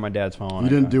 I grabbed my dad's phone. You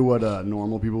didn't do what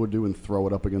normal people would do and throw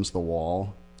it up against the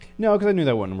wall? No, because I knew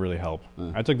that wouldn't really help.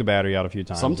 I took the battery out a few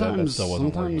times. Sometimes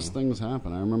working. Things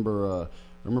happen. I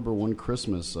remember one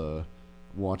Christmas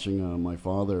watching my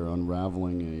father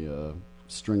unraveling a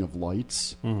string of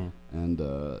lights, and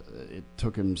it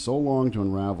took him so long to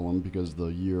unravel them because the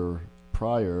year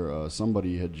prior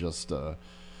somebody had just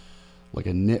like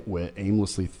a nitwit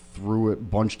aimlessly threw it,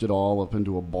 bunched it all up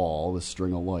into a ball, this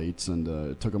string of lights, and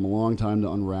it took him a long time to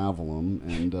unravel them,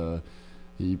 and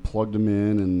he plugged them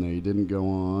in and they didn't go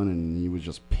on, and he was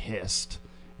just pissed,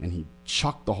 and he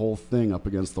chucked the whole thing up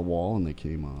against the wall and they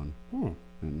came on.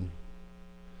 And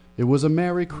it was a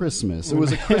Merry Christmas. It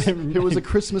was a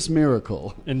Christmas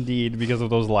miracle. Indeed, because of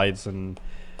those lights. And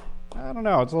I don't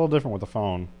know, it's a little different with the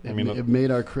phone. It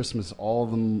made our Christmas all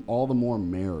the more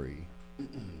merry.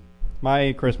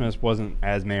 My Christmas wasn't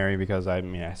as merry because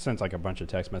I sent like a bunch of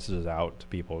text messages out to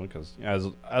people because as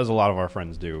a lot of our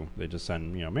friends do, they just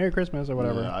send Merry Christmas or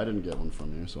whatever. Yeah, I didn't get one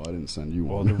from you, so I didn't send you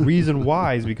one. Well, the reason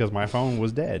why is because my phone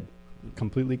was dead,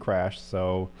 completely crashed.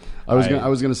 So I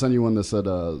was gonna send you one that said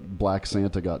Black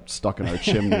Santa got stuck in our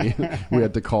chimney. We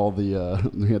had to call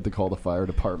the fire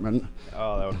department.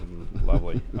 Oh, that would have been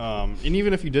lovely. And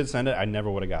even if you did send it, I never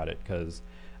would have got it because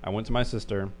I went to my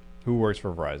sister, who works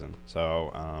for Verizon.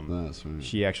 So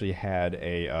she actually had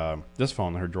this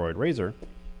phone, her Droid Razor,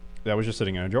 that was just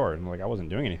sitting in a drawer, and like I wasn't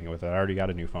doing anything with it. I already got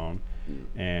a new phone,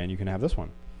 and you can have this one.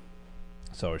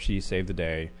 So she saved the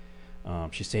day.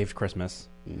 She saved Christmas,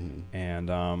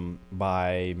 and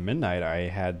by midnight I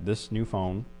had this new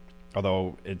phone.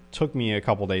 Although it took me a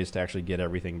couple days to actually get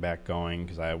everything back going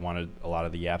because I wanted a lot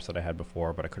of the apps that I had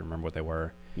before, but I couldn't remember what they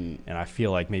were. And I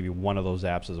feel like maybe one of those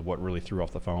apps is what really threw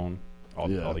off the phone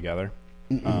altogether.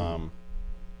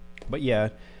 But yeah,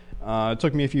 it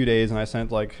took me a few days, and I sent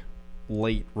like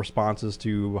late responses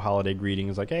to holiday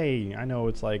greetings, like, "Hey, I know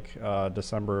it's like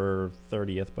December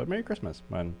 30th, but Merry Christmas,"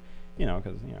 and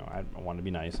because I wanted to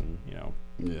be nice, and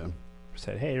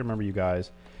said, "Hey, remember you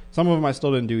guys." Some of them I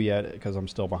still didn't do yet because I'm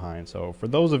still behind. So for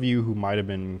those of you who might have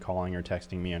been calling or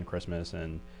texting me on Christmas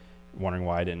and wondering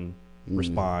why I didn't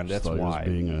respond, that's why.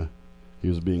 He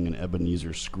was being an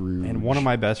Ebenezer Scrooge. And one of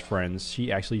my best friends,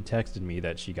 she actually texted me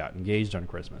that she got engaged on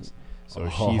Christmas. So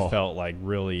she felt like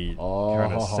really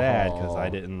kind of sad because I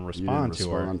didn't respond to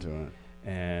her.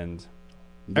 And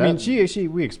I mean,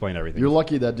 we explained everything. You're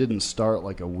lucky that didn't start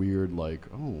like a weird, like,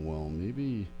 oh, well,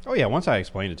 maybe. Oh, yeah, once I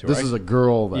explained it to her. This is a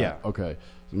girl that, okay.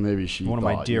 So maybe she one of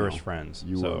my dearest friends.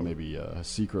 You were maybe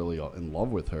secretly in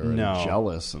love with her and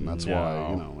jealous, and that's why,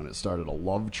 and it started a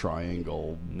love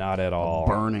triangle. Not at all. A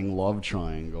burning love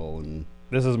triangle. And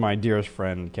this is my dearest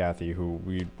friend, Kathy, who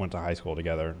we went to high school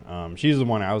together. She's the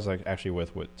one I was actually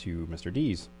with to Mr.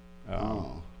 D's.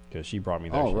 Because she brought me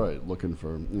there. Oh, right. Looking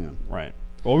for, Right.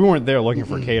 Well, we weren't there looking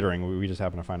for catering. We just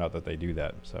happened to find out that they do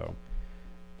that. So,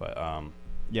 but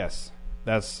yes,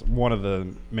 that's one of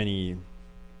the many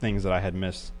things that I had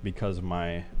missed because of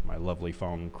my lovely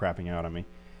phone crapping out on me.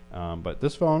 But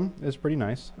this phone is pretty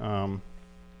nice. I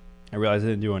realized I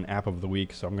didn't do an app of the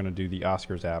week, so I'm going to do the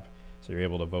Oscars app. So you're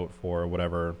able to vote for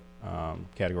whatever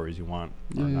categories you want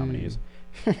or nominees.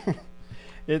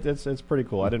 It's pretty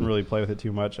cool. I didn't really play with it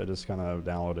too much. I just kind of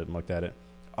downloaded it and looked at it.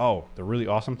 Oh, the really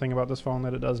awesome thing about this phone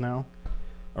that it does now,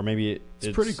 or maybe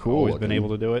it's pretty cool. Always been able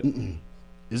to do it.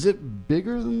 Is it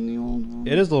bigger than the old one?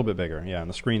 It is a little bit bigger, yeah, and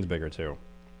the screen's bigger too.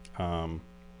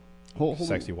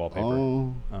 Sexy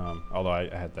wallpaper. Although I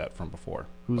had that from before.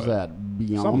 Who's that?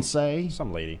 Beyonce?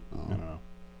 Some lady. I don't know.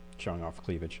 Showing off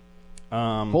cleavage.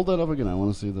 Hold that up again. I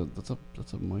want to see that.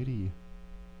 That's a mighty.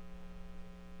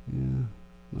 Yeah,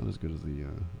 not as good as the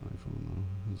iPhone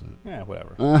though. Is it? Yeah,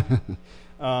 whatever.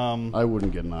 I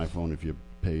wouldn't get an iPhone if you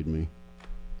paid me.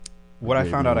 What I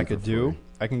found out I could do,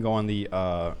 I can go on the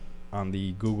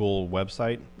Google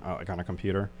website, like on a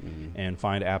computer, and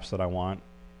find apps that I want,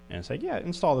 and say, yeah,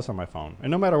 install this on my phone. And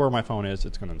no matter where my phone is,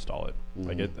 it's going to install it.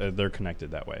 Like they're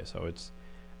connected that way. So it's,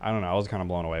 I don't know, I was kind of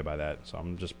blown away by that. So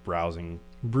I'm just bruising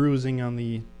on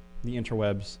the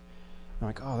interwebs. I'm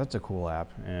like, oh, that's a cool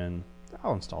app, and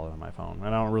I'll install it on my phone.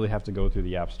 And I don't really have to go through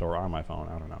the app store on my phone.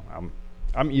 I don't know.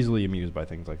 I'm easily amused by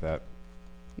things like that,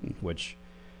 which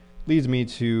leads me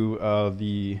to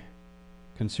the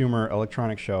Consumer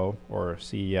Electronics Show, or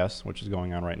CES, which is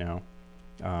going on right now.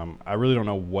 I really don't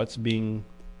know what's being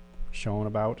shown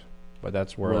about, but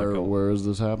that's where where is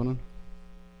this happening?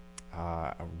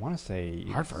 I want to say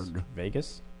Hartford,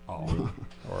 Vegas, or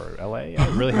LA. I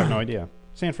really have no idea.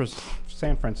 San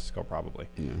Francisco probably.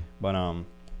 Yeah. But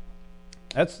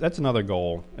that's another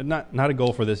goal. Not a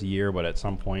goal for this year, but at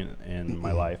some point in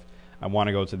my life, I want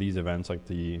to go to these events like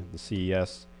the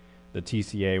CES, the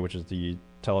TCA, which is the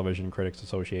Television Critics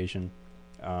Association,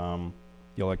 the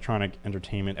Electronic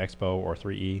Entertainment Expo, or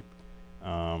 3E,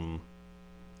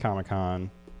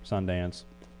 Comic-Con, Sundance,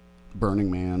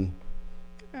 Burning Man.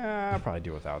 I'll probably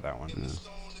do without that one. Yeah.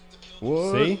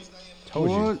 What? See? Told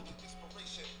you.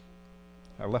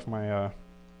 I left my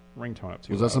ringtone up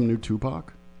too. Was that some new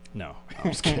Tupac? No.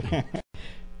 I'm just kidding.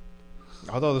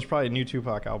 Although there's probably a new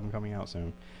Tupac album coming out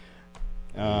soon.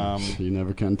 You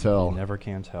never can tell. You never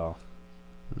can tell.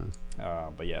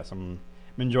 But yes, I'm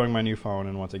enjoying my new phone,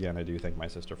 and once again, I do thank my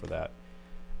sister for that,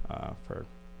 for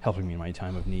helping me in my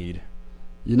time of need.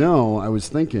 You know, I was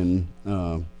thinking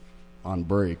on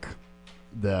break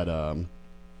that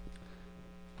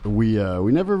we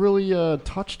never really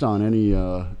touched on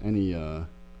any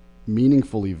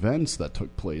meaningful events that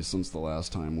took place since the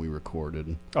last time we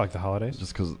recorded. Oh, like the holidays?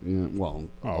 Just because,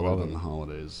 other than the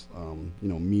holidays,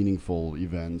 meaningful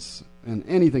events and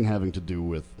anything having to do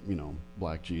with,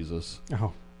 Black Jesus.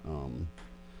 Oh.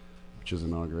 Which his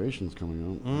inauguration's coming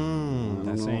up. I don't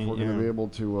know if we're going to be able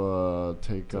to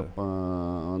take up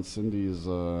on Cindy's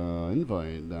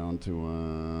invite down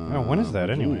to... when is that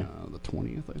anyway? The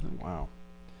 20th, I think. Wow.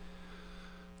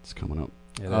 It's coming up.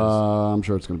 It is. I'm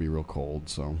sure it's going to be real cold,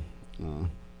 so...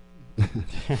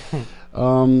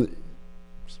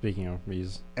 Speaking of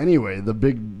these... Anyway, the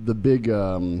big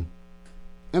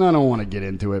And I don't want to get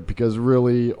into it because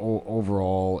really,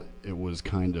 overall, it was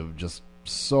kind of just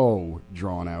so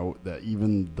drawn out that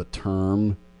even the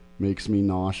term makes me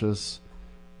nauseous.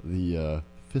 The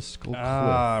fiscal cliff.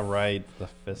 Ah, right. The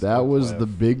fiscal That was cliff. the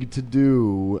big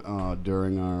to-do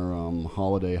during our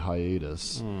holiday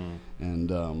hiatus.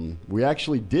 And we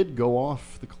actually did go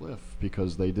off the cliff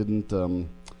because they didn't,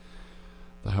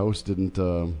 the House didn't,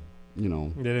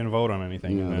 They didn't vote on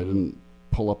anything. Yeah, they didn't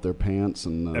pull up their pants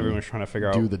and everyone's trying to figure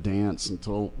out do the dance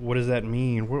until... What does that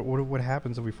mean? What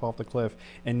happens if we fall off the cliff?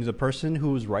 And the person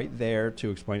who was right there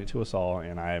to explain it to us all,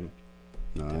 and I'm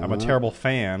a terrible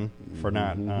fan for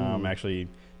not actually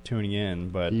tuning in,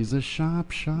 but... He's a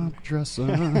sharp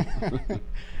dresser.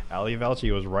 Ali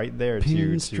Velci was right there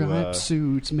Pinstripe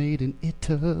suits made in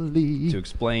Italy. To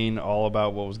explain all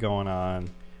about what was going on.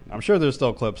 I'm sure there's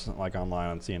still clips like online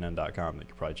on CNN.com that you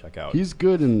could probably check out. He's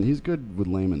good with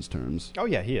layman's terms. Oh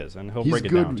yeah, he is, and he'll break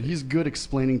it down. He's good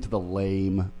explaining to the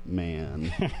lame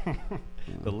man.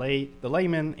 The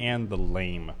layman and the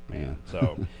lame man. Yeah.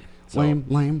 So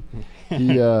lame.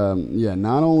 He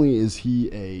not only is he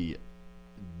a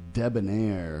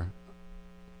debonair.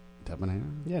 Debonair?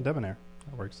 Yeah, debonair.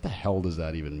 That works. What the hell does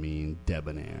that even mean,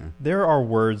 debonair? There are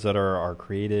words that are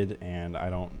created, and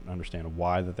I don't understand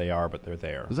why that they are, but they're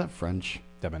there. Is that French?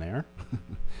 Debonair?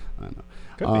 I don't know.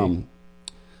 Could be.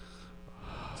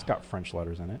 It's got French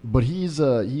letters in it. But he's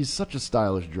such a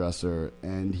stylish dresser,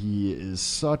 and he is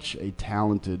such a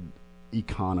talented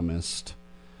economist.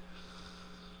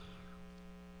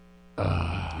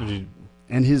 And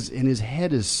his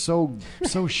head is so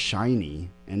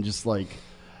shiny and just like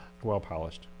well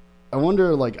polished. I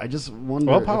wonder, I just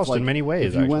wonder. Well polished in many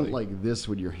ways. If you went like this,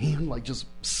 would your hand just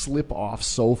slip off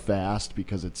so fast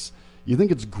because it's? You think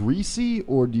it's greasy,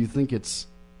 or do you think it's?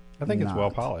 I think it's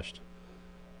well polished.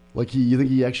 You think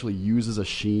he actually uses a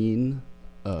sheen?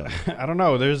 I don't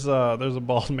know. There's a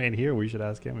bald man here. We should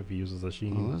ask him if he uses a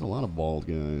sheen. There's a lot of bald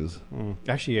guys.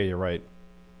 Actually, yeah, you're right.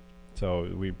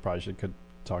 So we probably could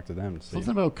talk to them. To see.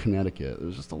 Something about Connecticut.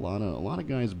 There's just a lot of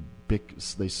guys.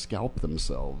 They scalp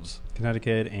themselves.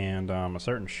 Connecticut and a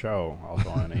certain show also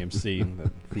on AMC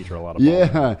that feature a lot of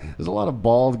bald guys. There's a lot of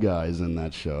bald guys in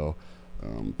that show,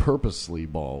 purposely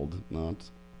bald, not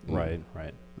right.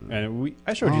 And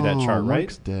I showed you that chart, right?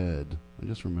 Mike's dead. I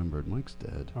just remembered Mike's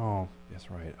dead. Oh, that's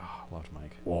right. Oh, I loved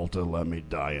Mike. Walter, let me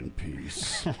die in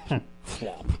peace.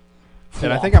 Flop.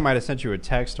 And I think I might have sent you a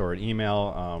text or an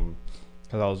email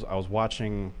because I was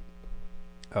watching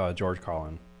George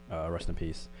Carlin, rest in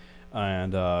peace.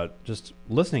 And just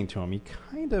listening to him, he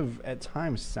kind of at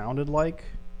times sounded like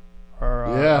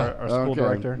our school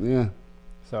director. Yeah.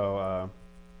 So,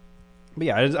 but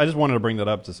yeah, I just wanted to bring that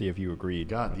up to see if you agreed.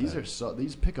 God,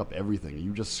 these pick up everything.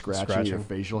 You just scratching your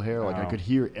facial hair. I could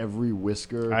hear every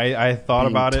whisker. I thought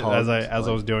about it as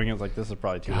I was doing it. I was like, this is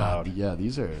probably too loud. Yeah,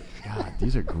 these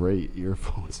are great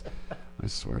earphones. I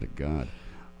swear to God.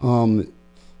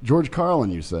 George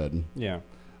Carlin, you said. Yeah.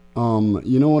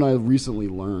 You know what I recently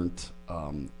learned?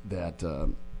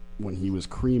 That when he was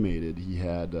cremated, he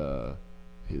had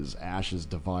his ashes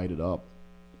divided up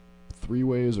 3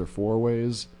 ways or 4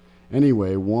 ways.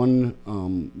 Anyway, one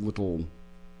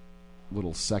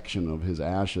little section of his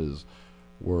ashes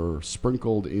were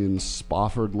sprinkled in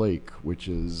Spofford Lake, which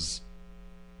is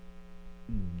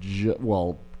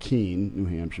Keene, New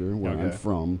Hampshire, where I'm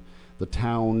from. The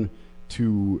town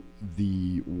to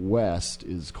the west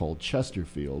is called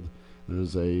Chesterfield.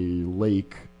 There's a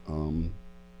lake.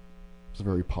 It's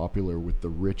very popular with the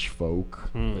rich folk.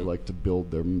 They like to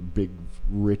build their big,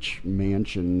 rich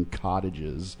mansion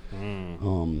cottages.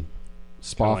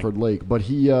 Spofford Lake, but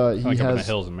he has up in the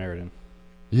hills in Meriden.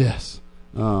 Yes,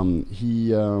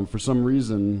 he for some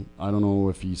reason, I don't know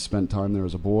if he spent time there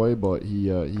as a boy, but he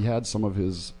had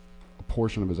a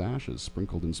portion of his ashes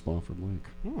sprinkled in Spofford Lake.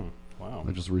 Wow!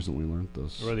 I just recently learned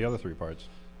this. What are the other 3 parts?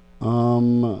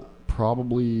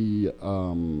 Probably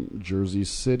Jersey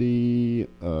City,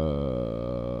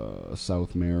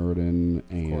 South Meriden,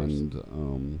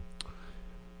 and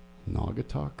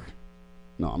Naugatuck.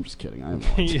 No, I'm just kidding. I have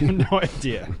no idea. You have no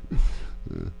idea.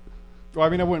 Yeah. Well, I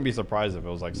mean, I wouldn't be surprised if it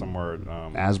was like somewhere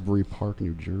Asbury Park,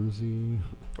 New Jersey.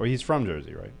 Well, he's from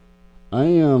Jersey, right? I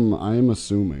am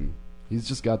assuming he's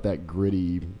just got that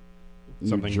gritty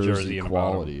something New Jersey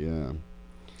quality. Yeah.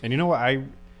 And you know what?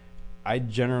 I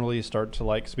generally start to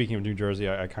like. Speaking of New Jersey,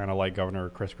 I kind of like Governor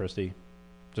Chris Christie,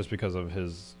 just because of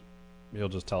his. He'll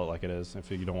just tell it like it is if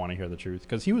you don't want to hear the truth.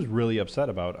 Because he was really upset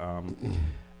about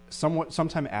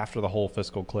sometime after the whole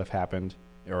fiscal cliff happened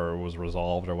or was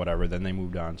resolved or whatever. Then they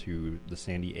moved on to the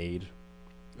Sandy aid.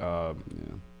 Yeah.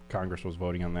 Congress was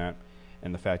voting on that,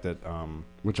 and the fact that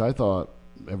which I thought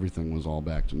everything was all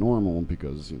back to normal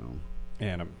because,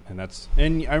 And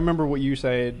I remember what you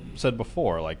said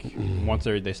before. Like once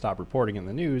they stop reporting in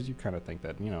the news, you kind of think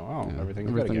that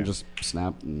everything's good again. Just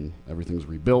snapped and everything's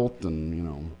rebuilt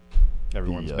and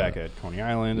everyone's back at Coney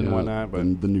Island and whatnot.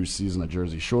 But the new season of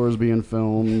Jersey Shore is being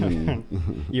filmed.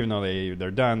 And even though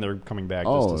they're done, they're coming back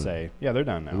just to say, yeah, they're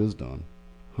done now. It is done,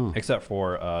 except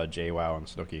for JWoww and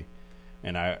Snooki.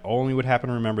 And I only would happen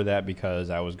to remember that because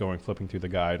I was flipping through the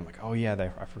guide. I'm like, oh yeah,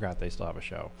 I forgot they still have a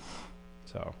show.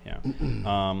 So yeah,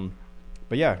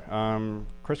 but yeah,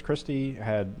 Chris Christie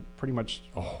had pretty much.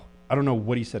 I don't know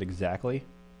what he said exactly,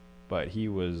 but he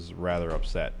was rather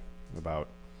upset about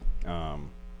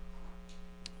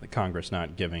the Congress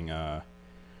not giving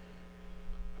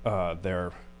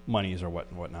their monies or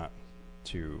whatnot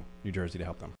to New Jersey to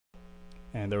help them.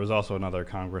 And there was also another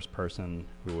Congressperson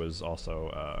who was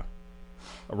also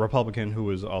a Republican who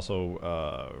was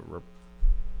also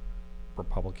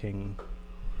Republican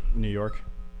New York,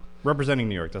 representing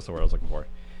New York. That's the word I was looking for.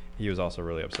 He was also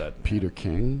really upset. Peter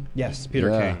King? Yes, Peter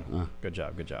King. Good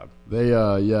job. They,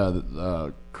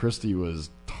 Christie was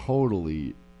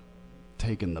totally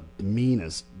taking the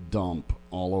meanest dump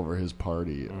all over his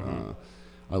party.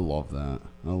 I love that.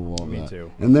 Me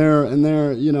too. And they're,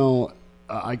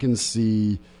 I can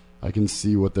see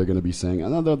what they're going to be saying. I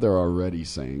know that they're already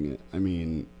saying it. I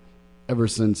mean, ever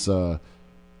since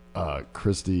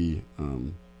Christie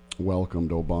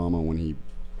welcomed Obama when he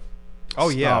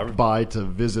stopped by to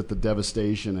visit the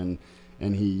devastation,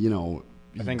 and he,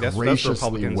 I think that's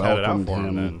Republicans had it out for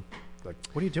him. And like,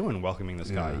 what are you doing welcoming this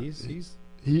guy?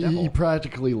 He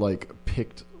practically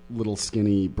picked little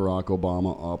skinny Barack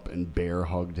Obama up and bear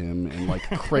hugged him and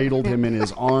cradled him in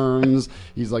his arms.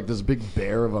 He's like this big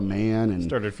bear of a man and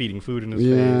started feeding food in his face.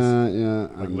 Yeah,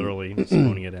 literally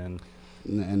spooning it in.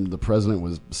 And the president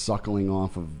was suckling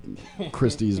off of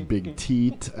Christie's big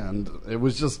teat, and it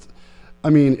was just,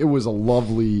 it was a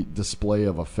lovely display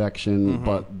of affection.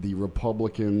 But the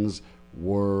Republicans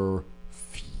were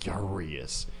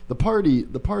furious. The party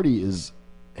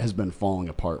has been falling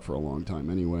apart for a long time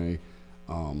anyway.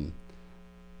 I'm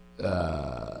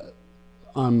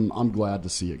glad to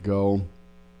see it go.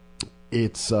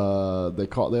 It's they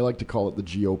like to call it the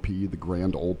GOP, the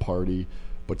Grand Old Party,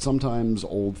 but sometimes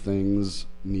old things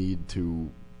need to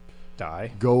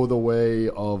die, go the way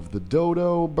of the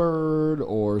dodo bird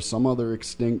or some other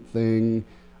extinct thing.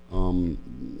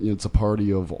 It's a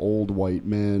party of old white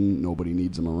men. Nobody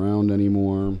needs them around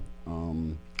anymore.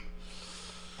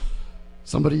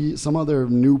 Some other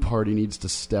new party needs to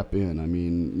step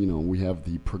in. We have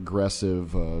the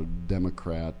Progressive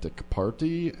Democratic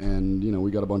Party, and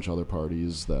we got a bunch of other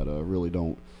parties that really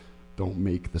don't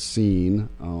make the scene.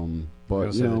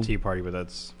 But the Tea Party, but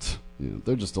that's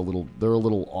they're just a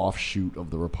little offshoot of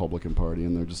the Republican Party,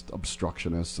 and they're just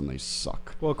obstructionists, and they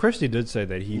suck. Well, Christie did say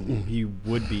that he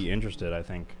would be interested, I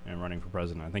think, in running for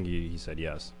president. I think he said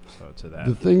yes to that.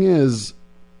 The thing is.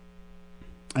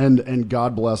 And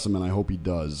God bless him, and I hope he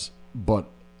does. But,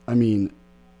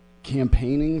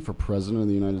 campaigning for president of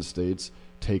the United States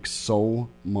takes so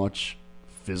much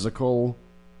physical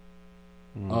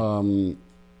demand.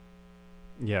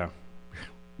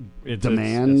 It's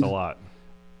a lot.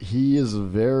 He is a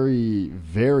very,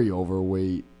 very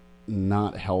overweight,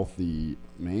 not healthy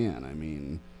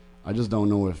man. I just don't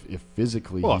know if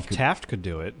physically if Taft could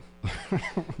do it.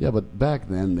 Yeah, but back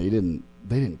then they didn't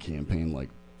campaign like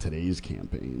today's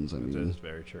campaigns. That is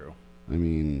very true.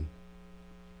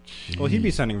 Well, he'd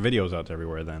be sending videos out to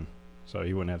everywhere then, so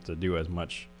he wouldn't have to do as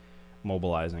much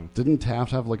mobilizing. Didn't Taft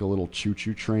have a little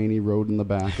choo-choo train he rode in the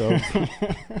back of?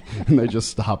 And they just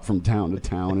stopped from town to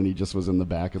town, and he just was in the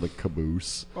back of the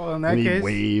caboose. Well, in that case, he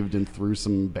waved and threw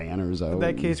some banners out. In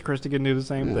that case, Christie can do the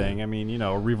same thing.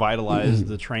 Revitalize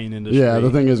the train industry. Yeah, the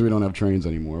thing is we don't have trains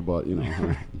anymore, but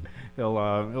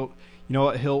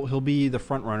He'll be the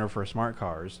front runner for smart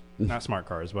cars, not smart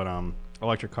cars, but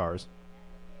electric cars,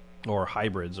 or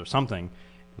hybrids or something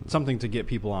to get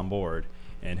people on board,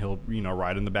 and he'll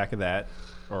ride in the back of that,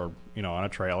 or on a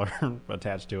trailer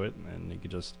attached to it, and he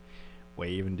could just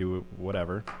wave and do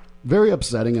whatever. Very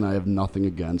upsetting, and I have nothing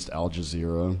against Al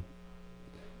Jazeera.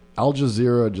 Al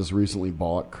Jazeera just recently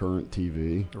bought Current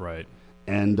TV, right?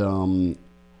 And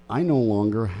I no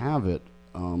longer have it.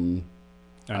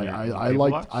 I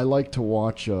like to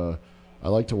watch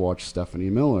Stephanie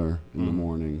Miller in the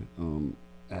morning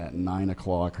at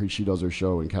 9:00. She does her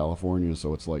show in California,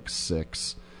 so it's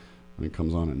 6, and it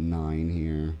comes on at 9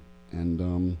 here.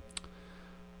 And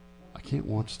I can't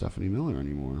watch Stephanie Miller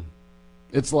anymore.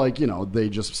 It's like, they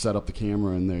just set up the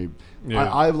camera and they.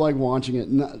 Yeah. I like watching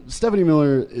it. Stephanie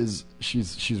Miller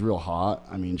she's real hot.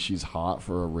 I mean, she's hot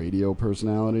for a radio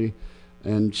personality,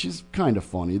 and she's kind of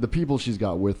funny. The people she's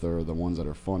got with her are the ones that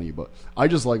are funny, but I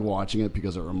just like watching it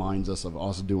because it reminds us of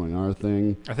us doing our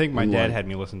thing. I think my dad had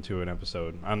me listen to an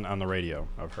episode on the radio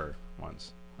of her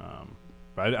once,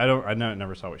 but I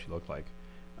never saw what she looked like.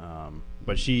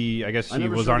 But I guess she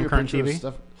was on current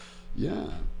TV. Yeah.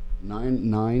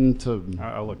 9 to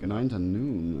I'll look it 9 to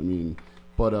noon. I mean,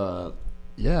 but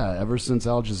ever since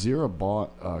Al Jazeera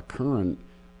bought Current,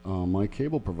 my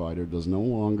cable provider does no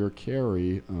longer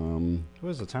carry. Who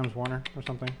is it? Times Warner or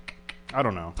something? I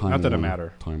don't know. Not that it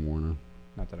matters. Time Warner.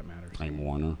 Not that it matters. Time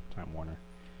Warner. Time Warner.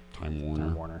 Time Warner.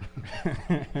 Time Warner.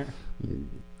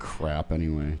 Crap.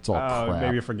 Anyway, it's all crap.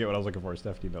 Maybe you forget what I was looking for.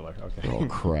 Stephanie Miller. Okay. Oh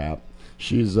crap.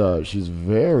 She's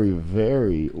very,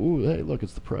 very. Ooh, hey, look,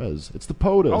 it's the Prez. It's the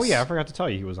POTUS. Oh yeah, I forgot to tell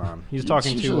you he was on. He's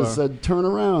talking to. Should have said, "Turn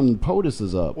around, POTUS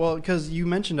is up." Well, because you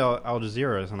mentioned Al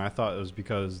Jazeera, and I thought it was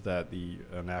because that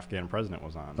an Afghan president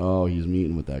was on. Oh, he's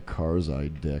meeting with that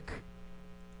Karzai dick.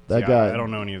 That guy. I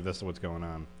don't know any of this. What's going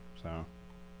on? So.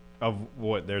 Of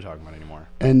what they're talking about anymore.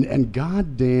 And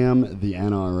goddamn, the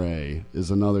NRA is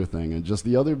another thing. And just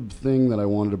the other thing that I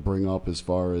wanted to bring up as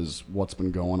far as what's been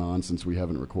going on since we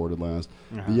haven't recorded last.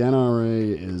 The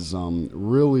NRA is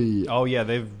really... Oh, yeah,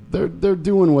 they're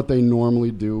doing what they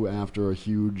normally do after a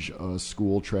huge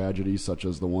school tragedy, such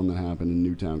as the one that happened in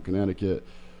Newtown, Connecticut.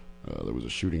 There was a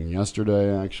shooting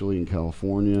yesterday, actually, in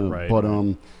California. Right. But...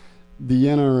 the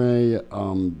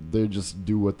NRA, they just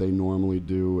do what they normally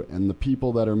do, and the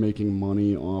people that are making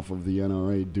money off of the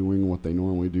NRA doing what they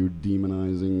normally do,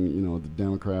 demonizing, the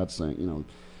Democrats, saying,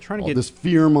 trying to all get this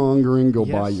fear-mongering,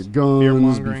 buy your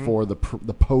guns before the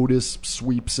POTUS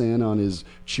sweeps in on his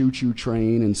choo-choo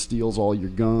train and steals all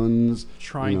your guns.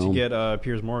 Trying to get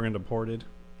Piers Morgan deported.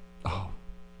 Oh,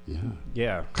 yeah.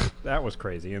 Yeah, that was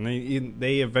crazy. And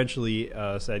they eventually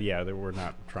said, they were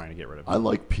not trying to get rid of him. I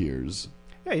like Piers.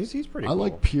 Yeah, he's pretty cool. I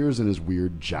like Piers and his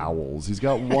weird jowls. He's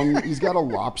got a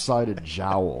lopsided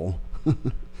jowl. I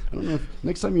don't know if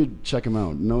next time you check him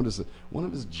out, notice that one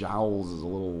of his jowls is a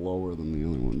little lower than the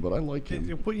other one, but I like him.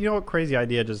 You know what crazy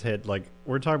idea just hit? Like,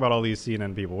 we're talking about all these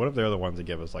CNN people. What if they're the ones that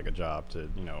give us like a job to,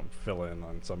 fill in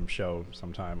on some show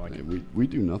sometime? Like, hey, we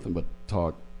do nothing but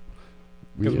talk.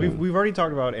 Because we've already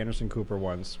talked about Anderson Cooper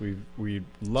once. We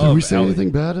love. Did we say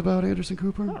anything bad about Anderson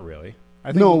Cooper? Not really.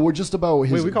 No, we're just about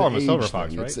his. We call him a silver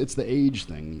fox, right? It's the age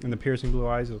thing. And the piercing blue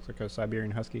eyes. He looks like a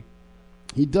Siberian husky.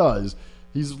 He does.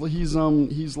 He's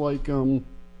like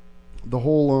the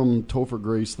whole Topher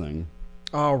Grace thing.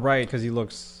 Oh, right, because he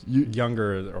looks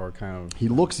younger or kind of. He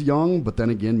looks young, but then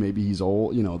again, maybe he's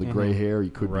old. The gray hair. He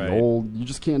could be old. You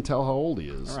just can't tell how old he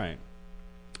is. All right.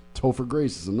 Topher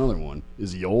Grace is another one.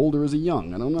 Is he old or is he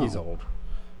young? I don't know. He's old.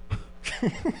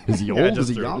 Is he old? Is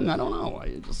he young? I don't know.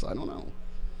 I don't know.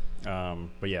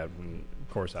 But yeah, of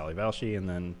course, Ali Velshi, and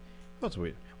then what's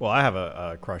weird? Well, I have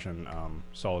a crush on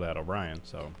Soledad O'Brien,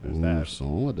 so there's that.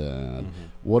 Soledad. Mm-hmm.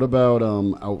 What about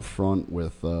out front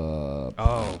with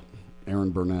Aaron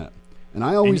Burnett? And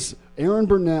Aaron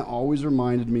Burnett always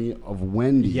reminded me of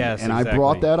Wendy. Yes, and exactly. I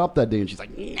brought that up that day, and she's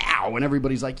like, "No," and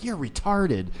everybody's like, "You're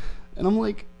retarded," and I'm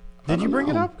like, "Did you bring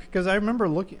it up?" Because I remember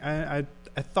looking.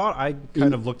 I thought I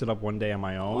kind of looked it up one day on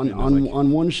my own.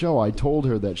 On one show, I told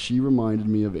her that she reminded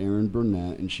me of Aaron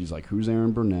Burnett, and she's like, "Who's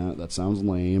Aaron Burnett? That sounds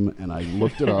lame." And I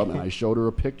looked it up, and I showed her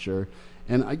a picture,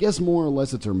 and I guess more or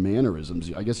less it's her mannerisms.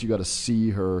 I guess you got to see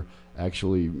her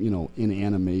actually, in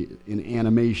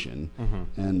animation,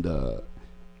 and.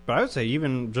 But I would say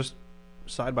even just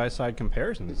side by side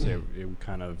comparisons, it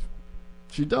kind of.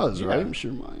 She does, right? I'm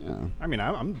sure. Yeah. I mean,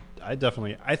 I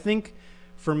definitely. I think,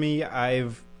 for me,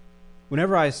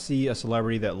 whenever I see a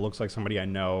celebrity that looks like somebody I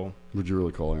know... Would you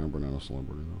really call Aaron Burnett a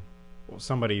celebrity, though? Well,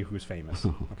 somebody who's famous.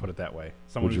 I'll put it that way.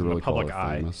 Someone Would you who's really in the public call her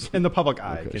eye. famous? In the public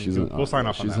eye. Okay, We'll sign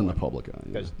off on that. She's in one. the public eye.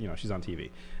 Yeah. Because, she's on TV.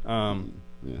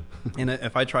 Yeah. And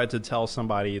if I tried to tell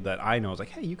somebody that I know, it's like,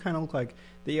 hey, you kind of look like...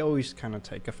 They always kind of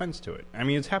take offense to it. I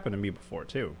mean, it's happened to me before,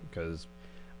 too. Because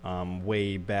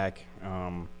way back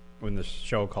when this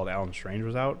show called Alan Strange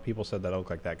was out, people said that I looked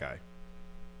like that guy.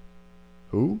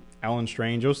 Who? Alan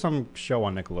Strange. It was some show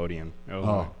on Nickelodeon.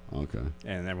 Okay.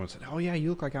 And everyone said, "Oh yeah, you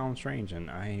look like Alan Strange,"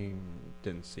 and I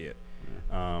didn't see it.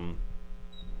 Yeah.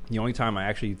 The only time I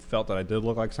actually felt that I did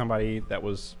look like somebody that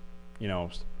was,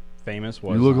 famous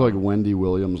was. You look like Wendy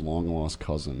Williams' long lost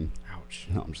cousin. Ouch.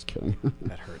 No, I'm just kidding.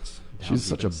 That hurts. She's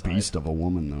such a beast of a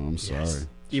woman, though. I'm sorry.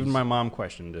 Even my mom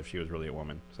questioned if she was really a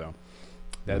woman. So.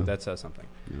 That says something.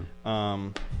 Yeah.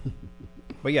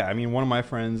 But yeah, I mean, one of my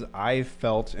friends, I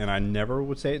felt, and I never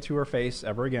would say it to her face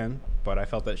ever again, but I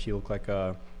felt that she looked like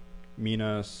a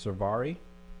Mina Servari,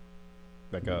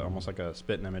 almost like a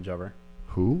spitting image of her.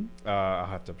 Who? I'll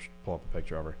have to pull up a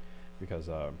picture of her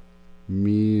because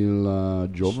Mila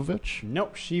Jovovich.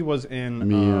 Nope, she was in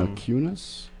Mia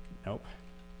Kunis. Nope.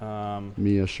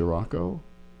 Mia Shirako.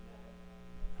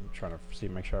 I'm trying to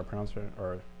make sure I pronounce it.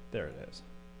 Or there it is.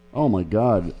 Oh my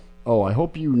God. Oh, I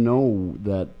hope you know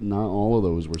that not all of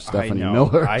those were Stephanie I know.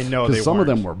 Miller. I know because some weren't.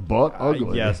 of them were butt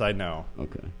ugly. Yes, I know.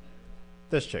 Okay.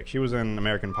 This chick, she was in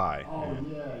American Pie. Oh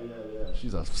yeah.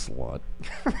 She's a slut.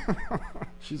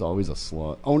 She's always a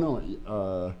slut. Oh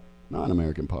no, not in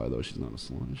American Pie though. She's not a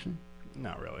slut, is she?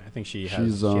 Not really. I think she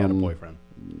She's, had a boyfriend.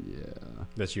 Yeah.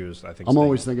 That she was, I think. I'm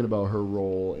always thinking about her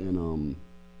role in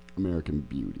American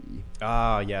Beauty.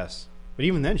 Ah, yes. But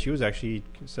even then, she was actually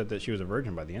said that she was a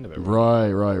virgin by the end of it.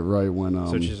 Right. When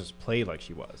so she just played like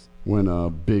she was. When a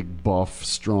big, buff,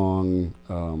 strong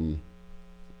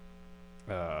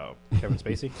Kevin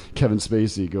Spacey. Kevin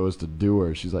Spacey goes to do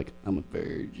her. She's like, "I'm a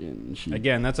virgin."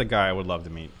 Again, that's a guy I would love to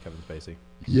meet, Kevin Spacey.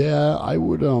 Yeah, I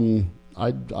would.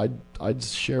 I'd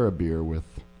share a beer with.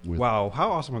 Wow,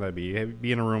 how awesome would that be?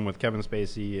 Be in a room with Kevin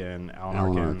Spacey and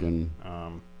Alan Arkin.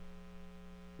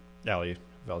 Ali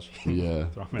Velshi. Yeah,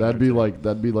 that'd be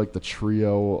like the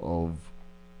trio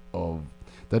of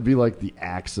that'd be like the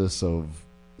axis of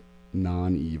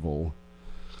non-evil.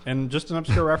 And just an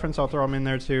obscure reference, I'll throw him in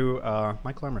there too.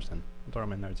 Michael Emerson, I'll throw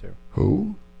him in there too.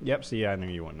 Who? Yep. See, I knew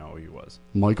you wouldn't know who he was.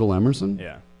 Michael Emerson?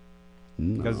 Yeah.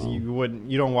 Because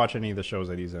you don't watch any of the shows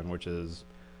that he's in, which is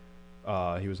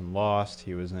he was in Lost.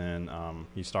 He was in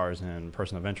he stars in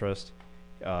Person of Interest.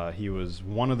 He was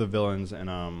one of the villains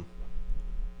in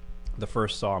the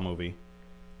first Saw movie.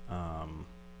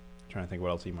 Trying to think what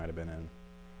else he might have been in.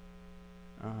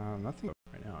 Nothing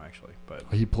right now, actually. But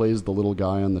he plays the little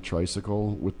guy on the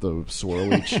tricycle with the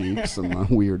swirly cheeks and the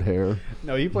weird hair.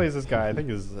 No, he plays this guy. I think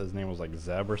his name was like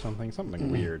Zeb or something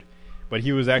weird. But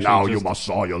he was actually now you must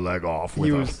saw your leg off.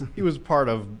 He was part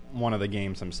of one of the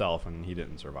games himself, and he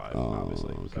didn't survive.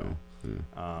 Obviously. Okay. So, yeah.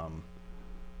 I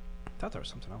thought there was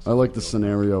something else. I like the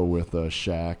scenario with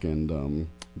Shaq and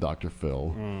Dr.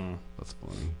 Phil. That's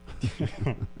funny.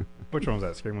 Which one was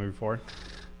that? Scary Movie 4?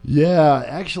 Yeah,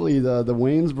 actually, the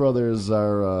Wayans brothers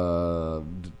are.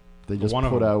 They just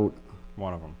put out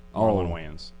one of them. Marlon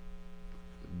Wayans.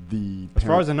 As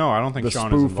far as I know, I don't think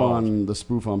Sean is involved. The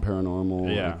spoof on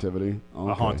Paranormal Activity.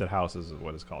 Okay. A Haunted House is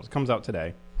what it's called. It comes out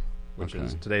today,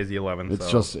 today's the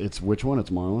 11th. It's which one? It's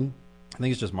Marlon? I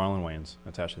think it's just Marlon Wayans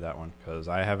attached to that one because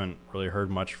I haven't really heard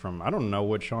much from. I don't know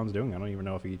what Sean's doing. I don't even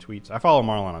know if he tweets. I follow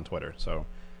Marlon on Twitter, so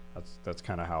that's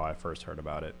kind of how I first heard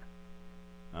about it.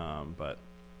 But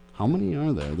how many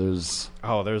are there? There's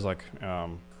like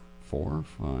 4,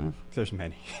 5. There's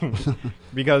many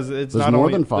because it's there's not more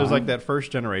only than 5. There's like that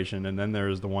first generation, and then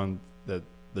there's the one that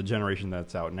the generation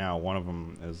that's out now. One of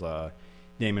them is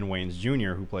Damon Wayans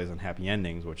Jr., who plays on Happy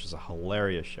Endings, which is a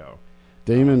hilarious show.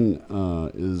 Damon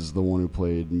is the one who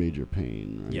played Major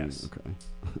Payne, right? Yes. Okay.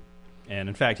 And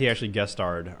in fact, he actually guest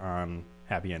starred on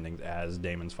Happy Endings as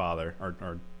Damon's father,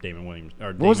 or Damon Williams. Or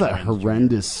what Damon was that Wayans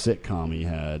horrendous sitcom he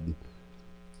had?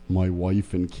 My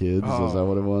Wife and Kids? Is that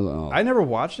what it was? Oh, I never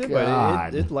watched it,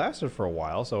 God. but it lasted for a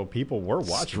while, so people were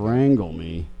watching. Strangle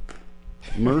me.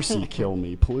 Mercy kill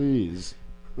me, please.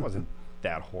 It wasn't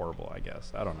that horrible, I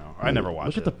guess. I don't know. I never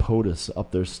watched it. Look at the POTUS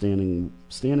up there standing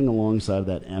alongside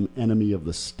that enemy of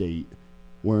the state,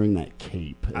 wearing that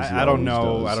cape. I don't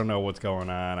know. I don't know what's going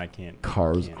on. I can't.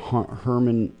 Hardin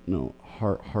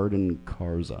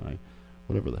Karzai,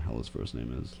 whatever the hell his first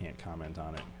name is. Can't comment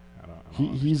on it.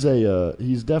 He's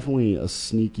definitely a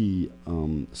sneaky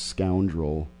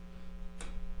scoundrel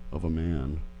of a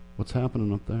man. What's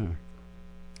happening up there?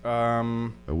 Are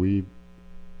we?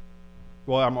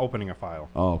 Well, I'm opening a file.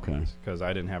 Oh, okay. Because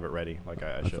I didn't have it ready like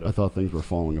I should have. I thought things were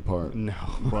falling apart. No,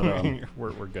 but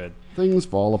we're good. Things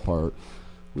fall apart.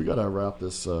 We gotta wrap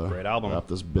this. Great album. Wrap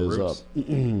this biz up.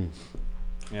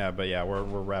 Yeah, but yeah, we're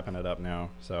wrapping it up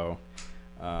now. So,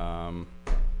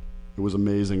 it was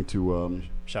amazing to.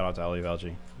 Shout out to Ali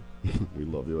Velji. We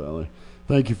love you, Ali.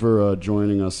 Thank you for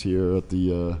joining us here at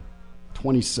the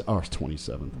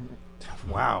 27th.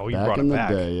 Wow, you back brought in it the back.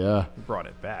 day, yeah. You brought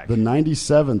it back. The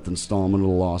 97th installment of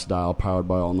The Lost Dial, powered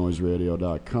by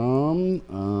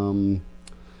allnoiseradio.com.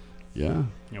 Yeah.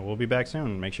 We'll be back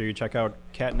soon. Make sure you check out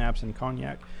Catnaps and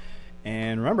Cognac.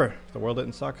 And remember, if the world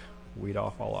didn't suck, we'd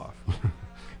all fall off.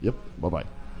 Yep. Bye-bye.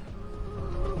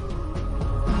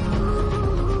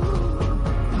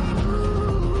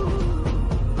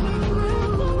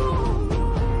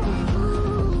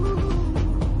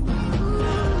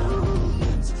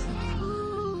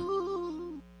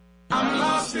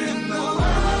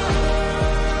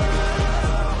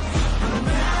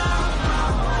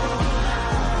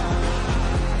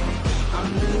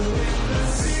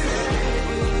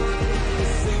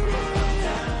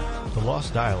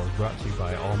 Lost Dial is brought to you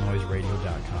by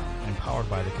allnoiseradio.com and powered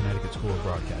by the Connecticut School of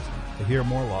Broadcasting. To hear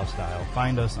more Lost Dial,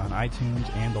 find us on iTunes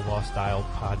and the Lost Dial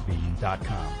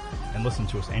podbean.com and listen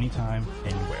to us anytime,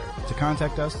 anywhere. To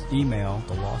contact us, email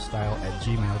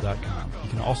thelostdial@gmail.com. You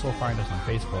can also find us on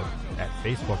Facebook at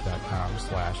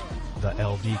facebook.com/the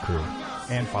LD Crew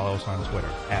and follow us on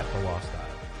Twitter @the Lost Dial.